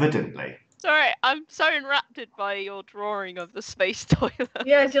 Evidently. Sorry, I'm so enraptured by your drawing of the space toilet.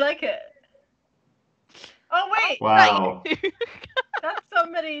 Yeah, do you like it? Oh wait! Wow. That's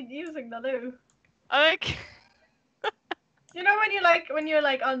somebody using the loo. Okay. You know when you're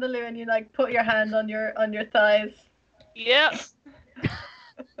on the loo and you put your hand on your thighs? Yep.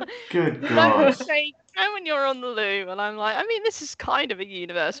 Good God. You know when you're on the loo and I'm like, I mean, this is kind of a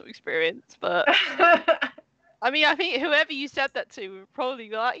universal experience, but I mean, I think whoever you said that to would probably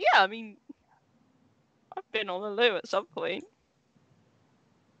be like, yeah, I mean, I've been on the loo at some point.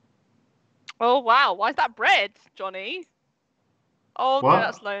 Oh wow, why is that bread, Johnny? Oh what? No,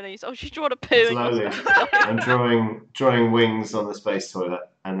 that's Lolies. Oh, she's drawn a poo. I'm drawing wings on the space toilet,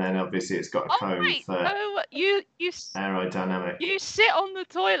 and then obviously it's got a comb for aerodynamic. You sit on the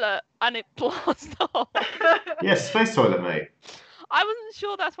toilet and it blasts off. Yes, space toilet, mate. I wasn't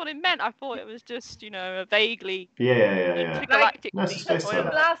sure that's what it meant. I thought it was just, a vaguely intergalactic space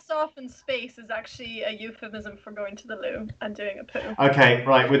toilet. Blast off in space is actually a euphemism for going to the loo and doing a poo. Okay,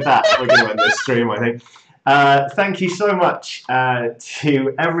 right, with that, we're going to end this stream, I think. Thank you so much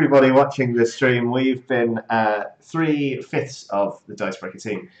to everybody watching this stream. We've been 3/5 of the Dicebreaker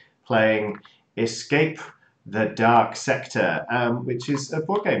team playing Escape the Dark Sector, which is a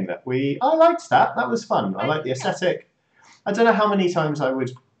board game that I liked that. That was fun. I like the aesthetic. I don't know how many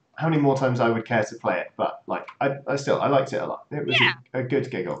more times I would care to play it, but I liked it a lot. It was a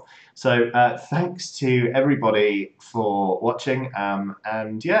good giggle. So thanks to everybody for watching,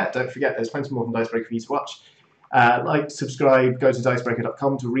 and yeah, don't forget there's plenty more from Dicebreaker for you to watch. Subscribe, go to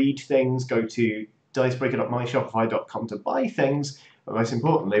dicebreaker.com to read things, go to dicebreaker.myshopify.com to buy things, but most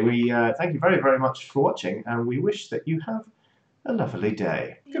importantly, we thank you very, very much for watching, and we wish that you have a lovely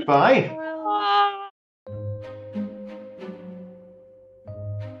day. Goodbye.